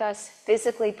worshiping with us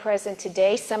physically present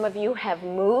today, some of you have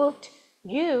moved.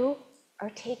 You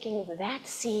are taking that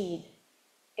seed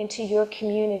into your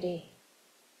community.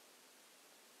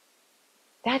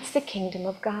 That's the kingdom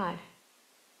of God.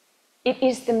 It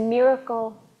is the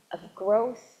miracle of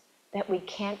growth that we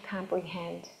can't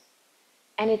comprehend.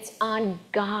 And it's on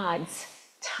God's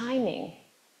timing,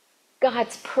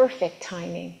 God's perfect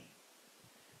timing.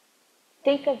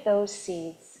 Think of those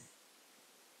seeds.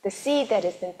 The seed that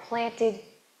has been planted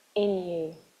in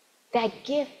you, that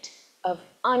gift of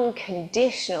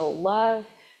unconditional love,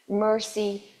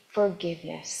 mercy,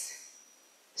 forgiveness.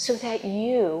 so that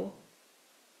you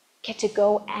get to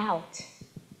go out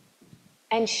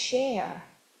and share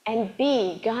and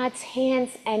be God's hands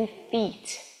and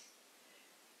feet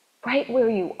right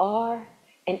where you are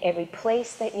and every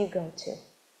place that you go to.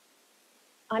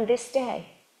 On this day,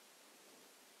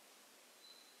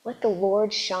 let the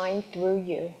Lord shine through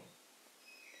you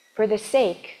for the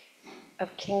sake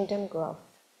of kingdom growth.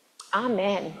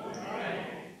 Amen.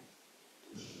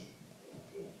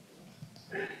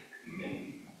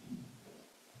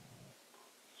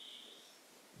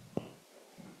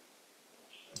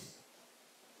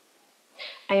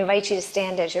 I invite you to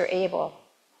stand as you're able.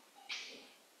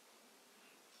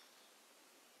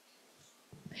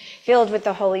 Filled with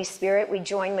the Holy Spirit, we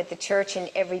join with the church in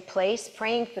every place,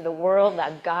 praying for the world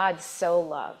that God so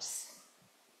loves.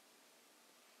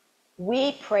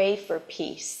 We pray for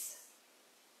peace.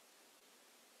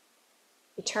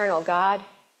 Eternal God,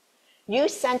 you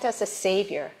sent us a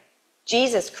Savior,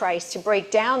 Jesus Christ, to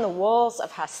break down the walls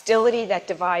of hostility that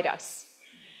divide us.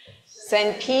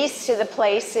 Send peace to the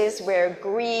places where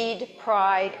greed,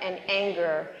 pride, and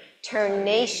anger turn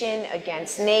nation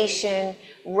against nation,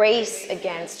 race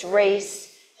against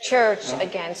race, church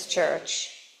against church.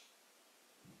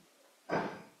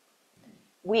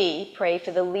 We pray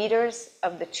for the leaders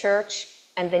of the church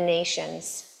and the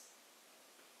nations.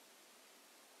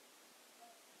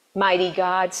 Mighty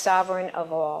God, sovereign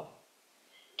of all,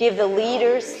 give the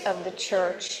leaders of the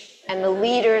church and the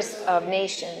leaders of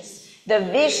nations the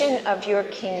vision of your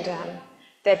kingdom,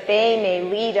 that they may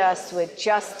lead us with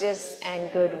justice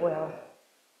and goodwill.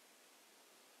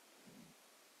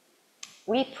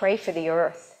 We pray for the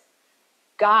earth,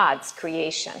 God's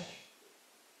creation.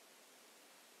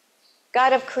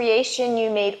 God of creation,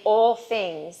 you made all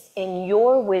things in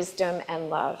your wisdom and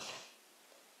love.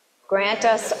 Grant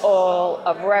us all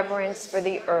a reverence for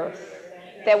the earth,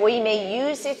 that we may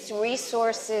use its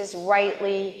resources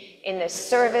rightly in the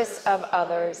service of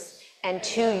others and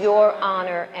to your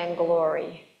honor and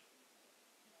glory.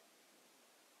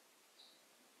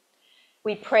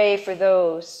 We pray for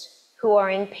those who are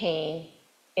in pain,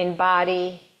 in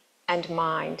body and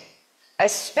mind,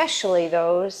 especially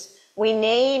those we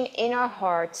name in our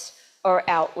hearts or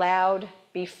out loud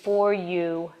before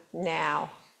you now.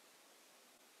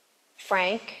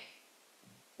 Frank,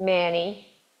 Manny,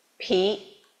 Pete,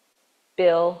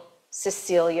 Bill,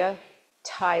 Cecilia,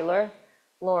 Tyler,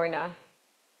 Lorna,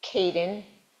 Caden,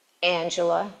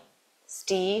 Angela,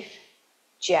 Steve,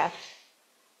 Jeff,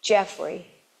 Jeffrey,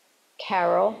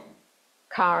 Carol,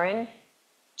 Karen,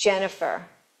 Jennifer,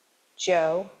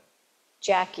 Joe,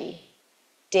 Jackie,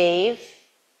 Dave,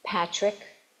 Patrick,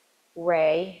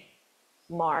 Ray,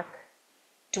 Mark,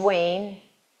 Dwayne,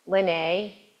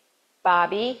 Lene,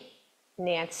 Bobby,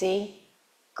 Nancy,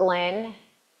 Glenn,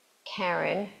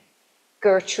 Karen,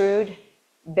 Gertrude,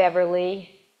 Beverly,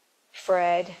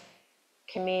 Fred,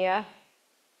 Camilla,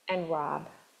 and Rob.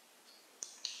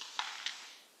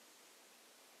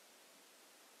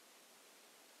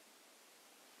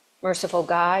 Merciful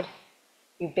God,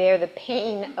 you bear the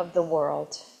pain of the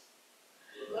world.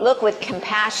 Look with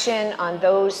compassion on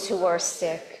those who are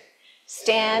sick.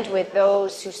 Stand with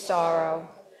those who sorrow.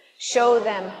 Show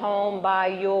them home by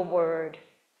your word.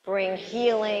 Bring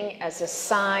healing as a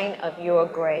sign of your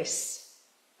grace.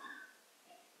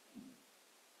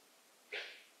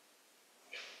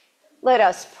 Let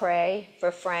us pray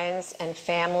for friends and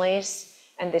families,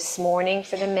 and this morning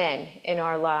for the men in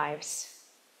our lives.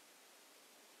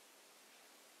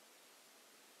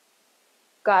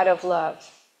 God of love,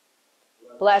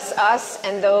 bless us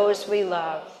and those we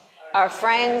love, our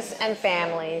friends and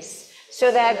families,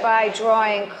 so that by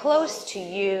drawing close to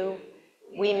you,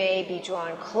 we may be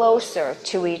drawn closer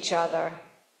to each other.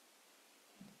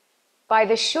 By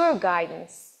the sure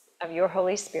guidance of your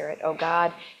Holy Spirit, O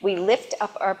God, we lift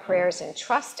up our prayers in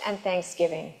trust and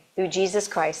thanksgiving through Jesus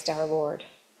Christ our Lord.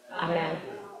 Amen.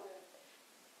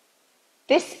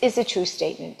 This is a true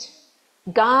statement.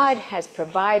 God has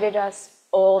provided us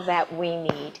all that we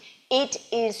need. It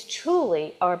is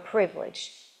truly our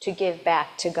privilege to give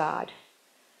back to God.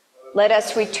 Let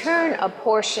us return a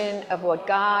portion of what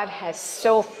God has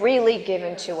so freely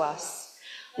given to us.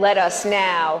 Let us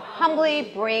now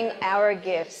humbly bring our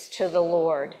gifts to the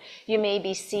Lord. You may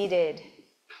be seated.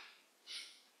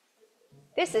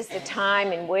 This is the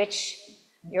time in which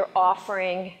your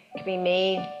offering can be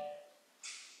made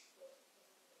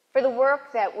for the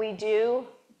work that we do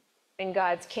in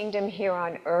God's kingdom here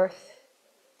on earth,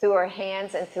 through our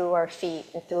hands and through our feet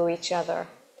and through each other.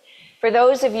 For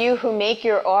those of you who make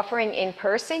your offering in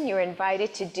person, you're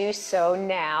invited to do so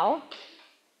now.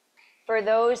 For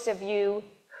those of you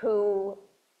who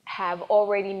have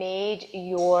already made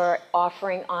your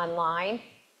offering online,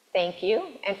 thank you.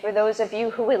 And for those of you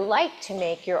who would like to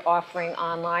make your offering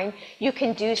online, you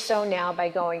can do so now by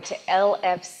going to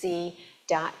lfc.church.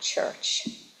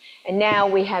 And now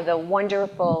we have the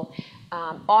wonderful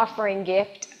offering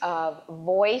gift of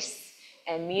voice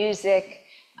and music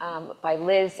by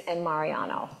Liz and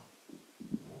Mariano.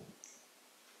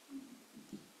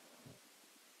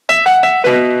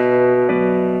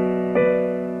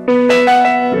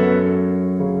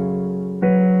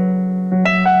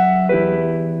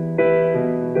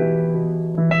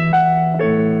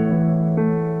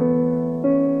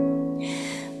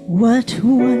 What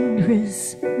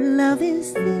wondrous love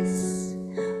is this,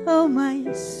 oh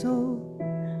my soul,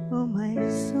 oh my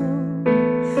soul.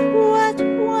 What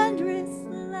wondrous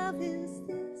love is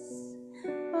this,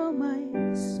 oh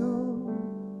my soul.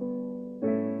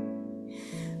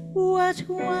 What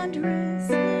wondrous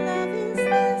love is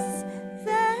this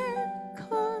that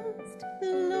caused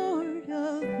the Lord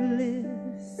of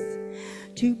bliss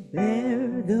to bear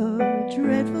the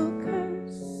dreadful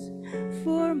curse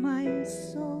for my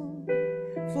soul,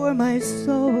 for my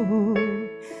soul,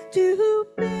 to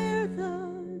bear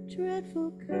the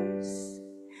dreadful curse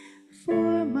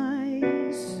for my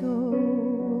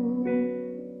soul.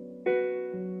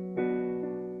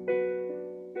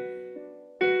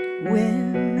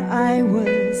 When I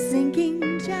was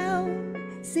sinking down,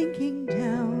 sinking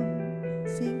down,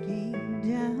 sinking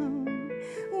down,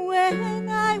 when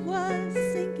I was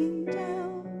sinking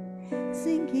down,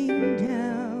 sinking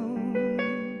down,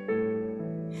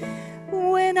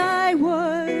 when I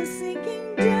was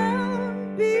sinking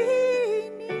down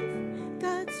beneath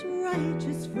God's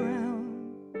righteous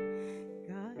frown,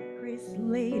 God grace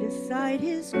laid aside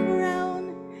his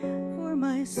crown for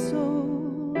my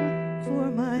soul,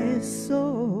 for my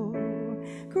soul.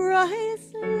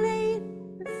 Christ laid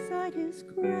aside his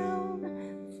crown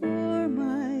for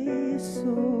my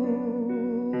soul.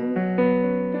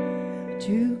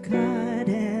 To God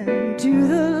and to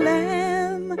the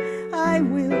Lamb I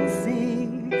will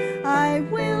sing, I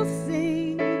will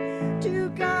sing. To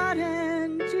God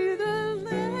and to the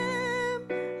Lamb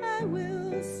I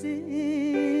will sing.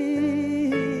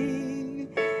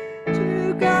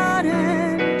 To God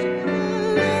and to the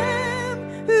Lamb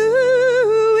who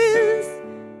is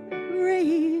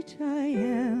great I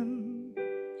am.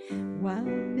 While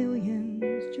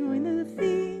millions join the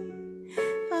theme,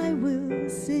 I will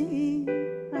sing,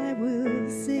 I will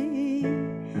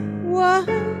sing. While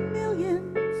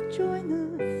millions join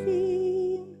the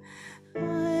theme,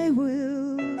 I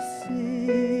will sing.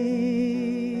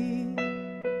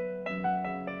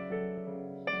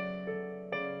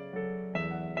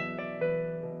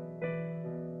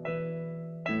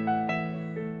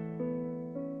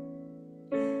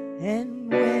 And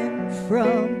when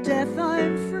from death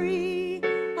I'm free,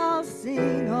 I'll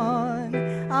sing on,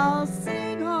 I'll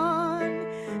sing on.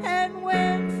 And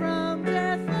when from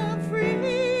death I'm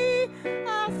free,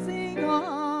 I'll sing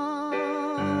on.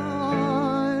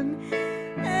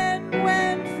 And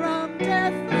when from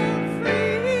death I'm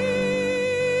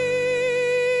free,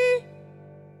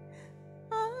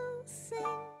 I'll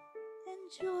sing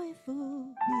and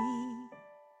joyful be.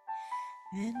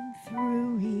 And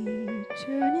through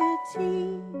eternity,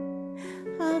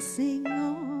 I'll sing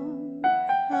on,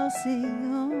 I'll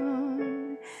sing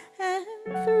on. And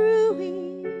through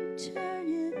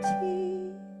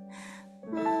eternity,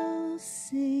 I'll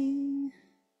sing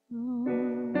on.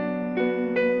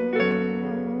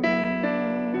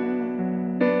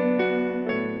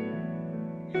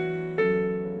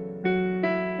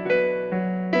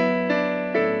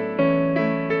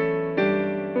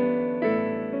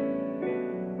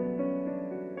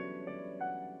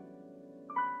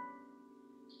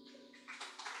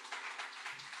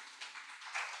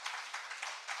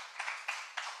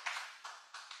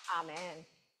 Amen.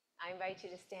 I invite you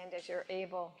to stand as you're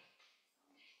able.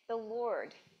 The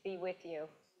Lord be with you.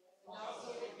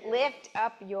 Lift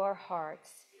up your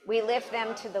hearts. We lift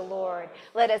them to the Lord.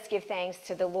 Let us give thanks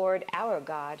to the Lord our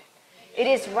God. It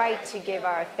is right to give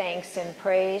our thanks and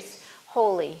praise.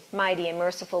 Holy, mighty, and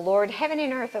merciful Lord, heaven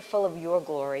and earth are full of your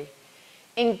glory.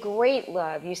 In great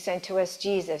love, you sent to us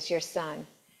Jesus, your Son,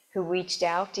 who reached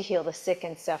out to heal the sick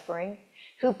and suffering,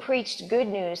 who preached good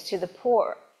news to the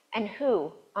poor, and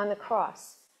who, on the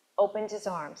cross, opened his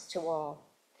arms to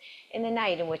all. In the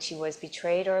night in which he was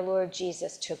betrayed, our Lord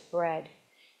Jesus took bread.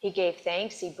 He gave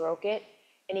thanks, he broke it,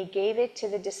 and he gave it to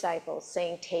the disciples,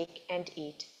 saying, "Take and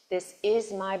eat. This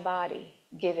is my body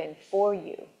given for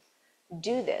you.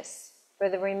 Do this for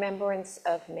the remembrance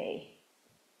of me."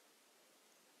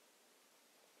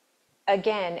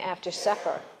 Again, after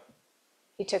supper,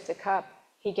 he took the cup,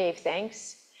 He gave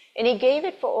thanks, and he gave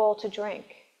it for all to drink,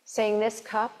 saying, "This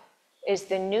cup is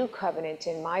the new covenant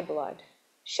in my blood,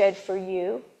 shed for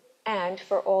you and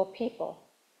for all people,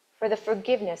 for the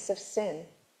forgiveness of sin.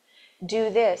 Do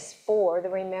this for the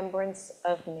remembrance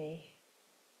of me."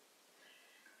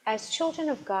 As children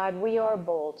of God, we are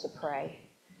bold to pray.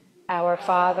 Our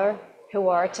Father, who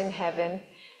art in heaven,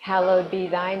 hallowed be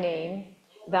thy name.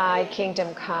 Thy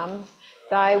kingdom come,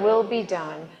 thy will be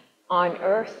done, on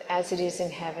earth as it is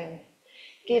in heaven.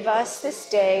 Give us this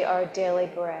day our daily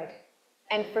bread,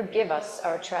 and forgive us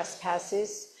our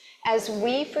trespasses, as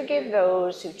we forgive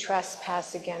those who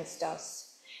trespass against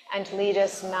us. And lead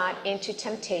us not into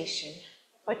temptation,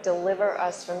 but deliver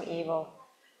us from evil.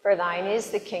 For thine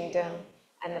is the kingdom,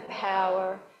 and the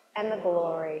power, and the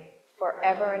glory,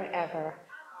 forever and ever.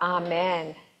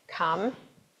 Amen. Come,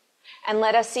 and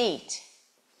let us eat,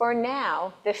 for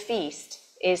now the feast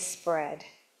is spread.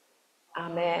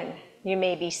 Amen. You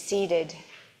may be seated.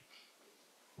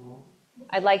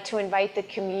 I'd like to invite the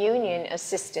communion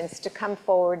assistants to come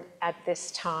forward at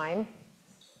this time.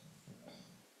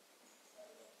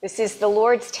 This is the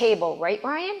Lord's table, right,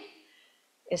 Ryan?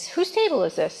 Whose table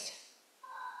is this?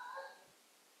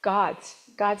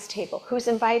 God's table. Who's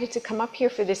invited to come up here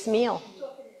for this meal?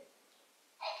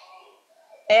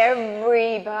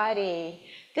 Everybody.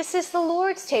 This is the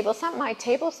Lord's table. It's not my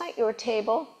table. It's not your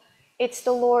table. It's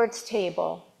the Lord's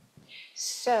table.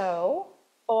 So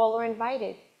all are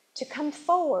invited to come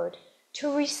forward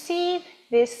to receive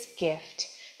this gift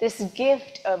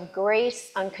of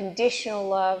grace, unconditional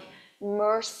love,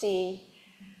 mercy,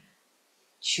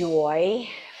 joy,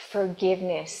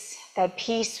 forgiveness, that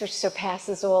peace which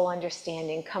surpasses all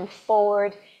understanding. Come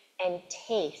forward and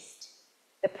taste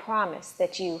the promise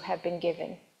that you have been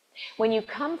given. When you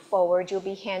come forward, you'll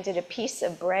be handed a piece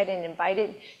of bread and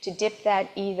invited to dip that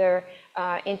either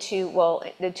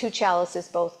the two chalices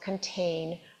both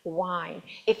contain wine.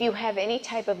 If you have any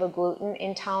type of a gluten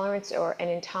intolerance or an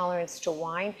intolerance to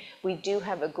wine, we do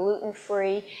have a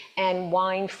gluten-free and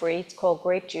wine-free, it's called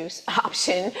grape juice,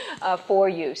 option for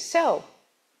you. So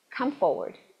come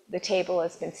forward. The table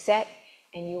has been set,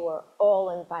 and you are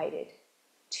all invited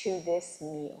to this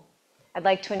meal. I'd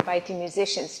like to invite the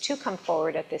musicians to come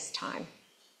forward at this time.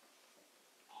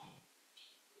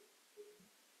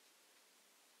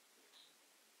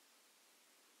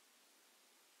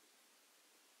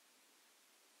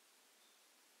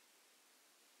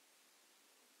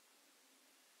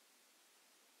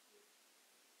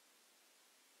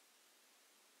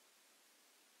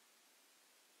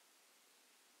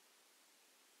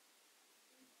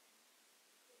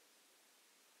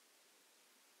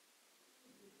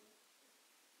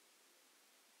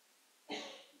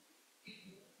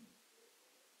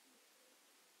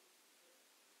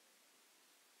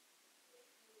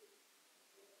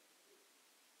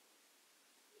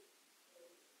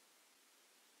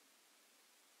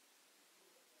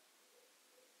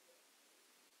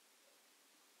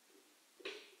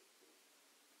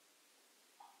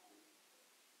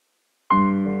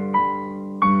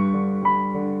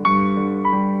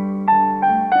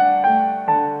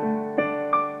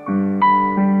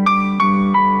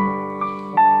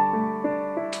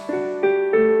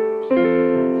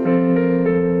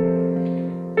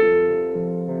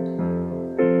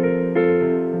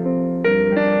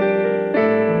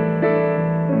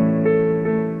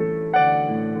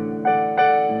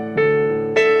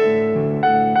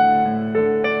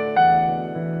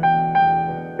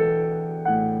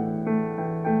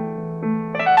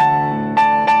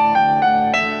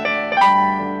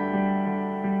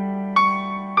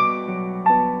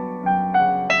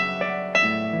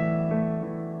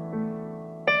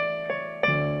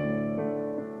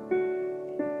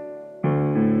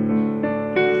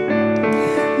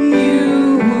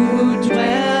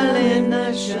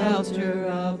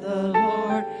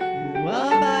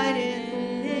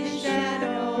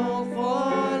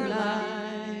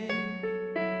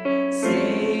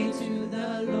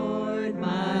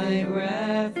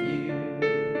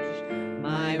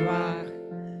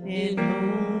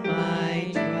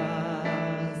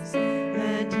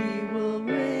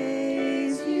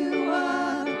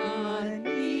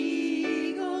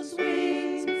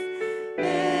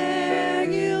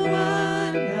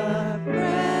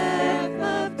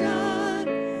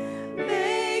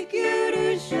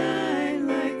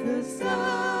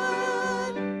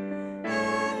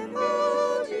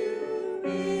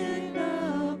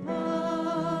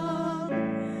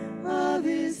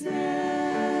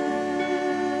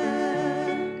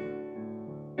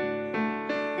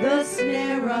 The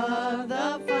snare of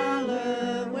the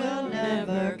fowler will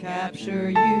never capture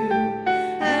you,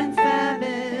 and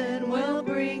famine will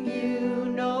bring you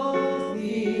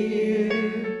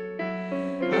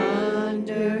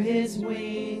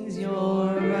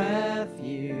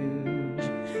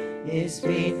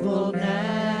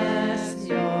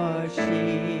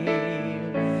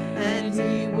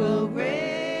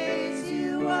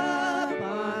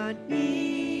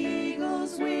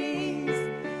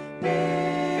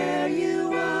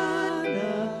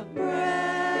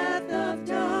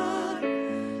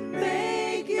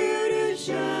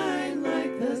shine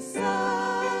like the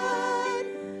sun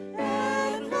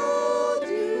and hold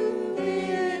you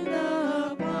in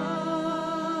the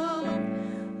palm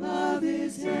of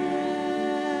his hand.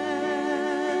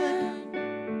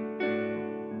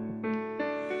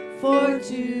 For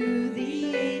to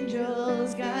the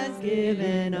angels God's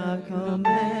given a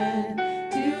command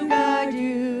to guide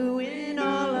you in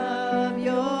all of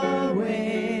your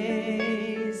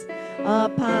ways.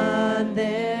 Upon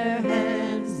their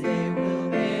hands they will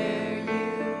bear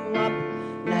you up,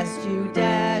 lest you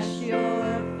dash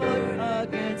your foot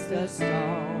against a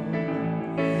stone.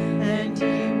 And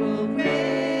he will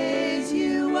raise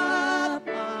you up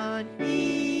on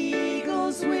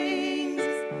eagle's wings,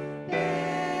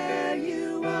 bear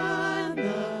you on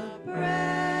the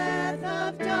breath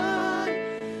of dawn,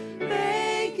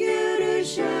 make you to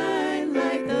shine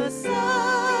like the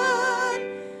sun,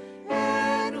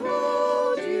 and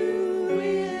hold you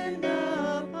in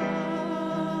the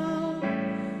palm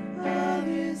of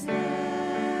his hand.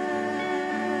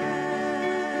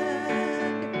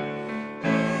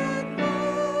 And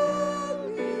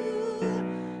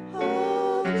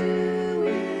hold you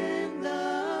in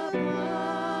the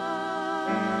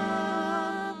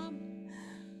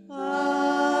palm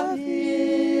of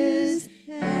his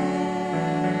hand.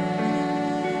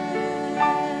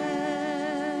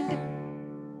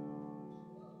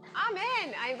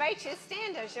 Amen. I invite you to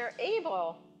stand as you're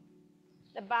able.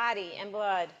 The body and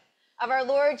blood of our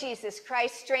Lord Jesus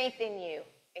Christ strengthen you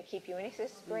and keep you in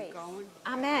his grace.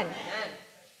 Amen.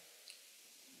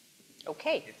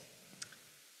 Okay.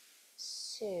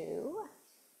 So,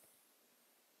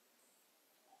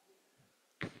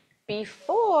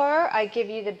 before I give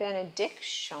you the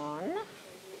benediction,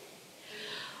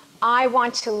 I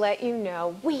want to let you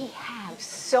know we have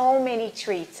so many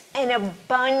treats, an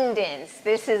abundance.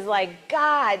 This is like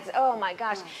God's. Oh my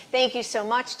gosh. Thank you so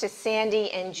much to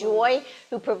Sandy and Joy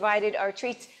who provided our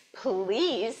treats.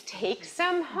 Please take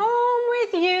some home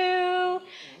with you.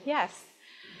 Yes.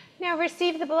 Now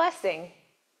receive the blessing.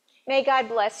 May God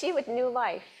bless you with new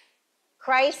life.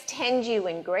 Christ tend you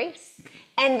in grace,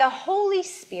 and the Holy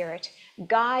Spirit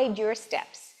guide your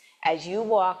steps as you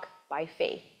walk by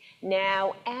faith,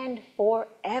 now and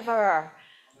forever.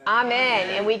 Amen.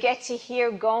 And we get to hear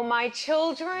Go My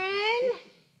Children.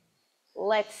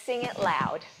 Let's sing it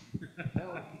loud.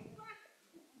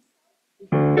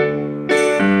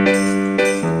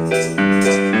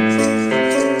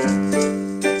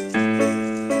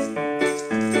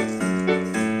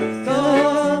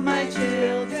 Go, my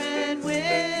children,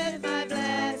 with my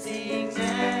blessing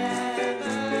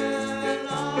never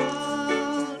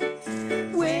alone.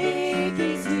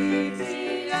 Waking,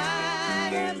 sleeping, I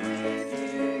am with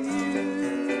you.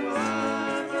 You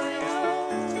are my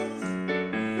own.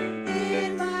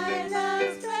 In my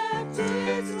love's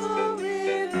baptismal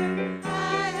river,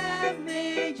 I have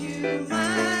made you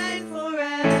mine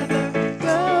forever.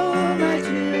 Go, my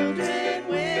children,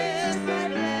 with my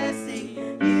blessing.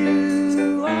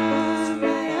 You are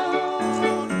my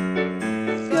own.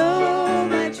 Go,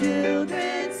 my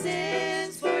children,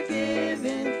 sins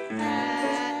forgiven,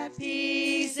 at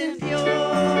peace and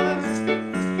pure.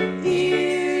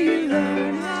 Here you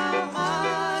learn how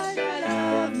much I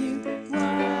love you,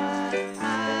 what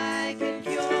I can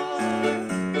cure.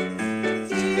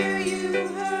 Here you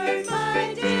heard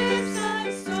my dear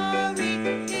son's story.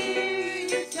 Here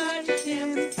you touched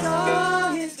him,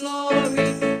 saw his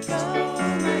glory. Go,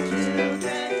 my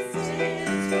children,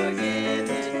 sins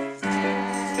forgiven,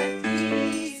 at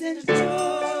peace and pure.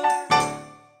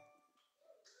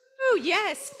 Oh,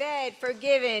 yes, fed,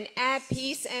 forgiven, at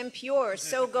peace and pure.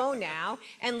 So go now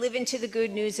and live into the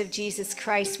good news of Jesus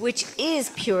Christ, which is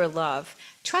pure love,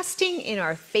 trusting in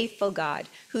our faithful God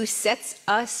who sets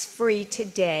us free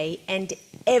today and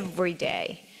every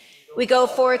day. We go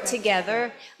forth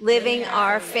together, living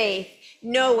our faith,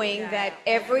 knowing that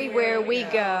everywhere we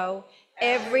go,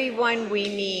 everyone we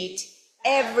meet,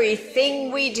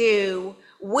 everything we do,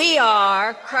 we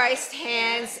are Christ's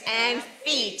hands and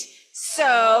feet.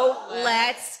 So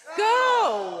let's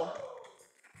go.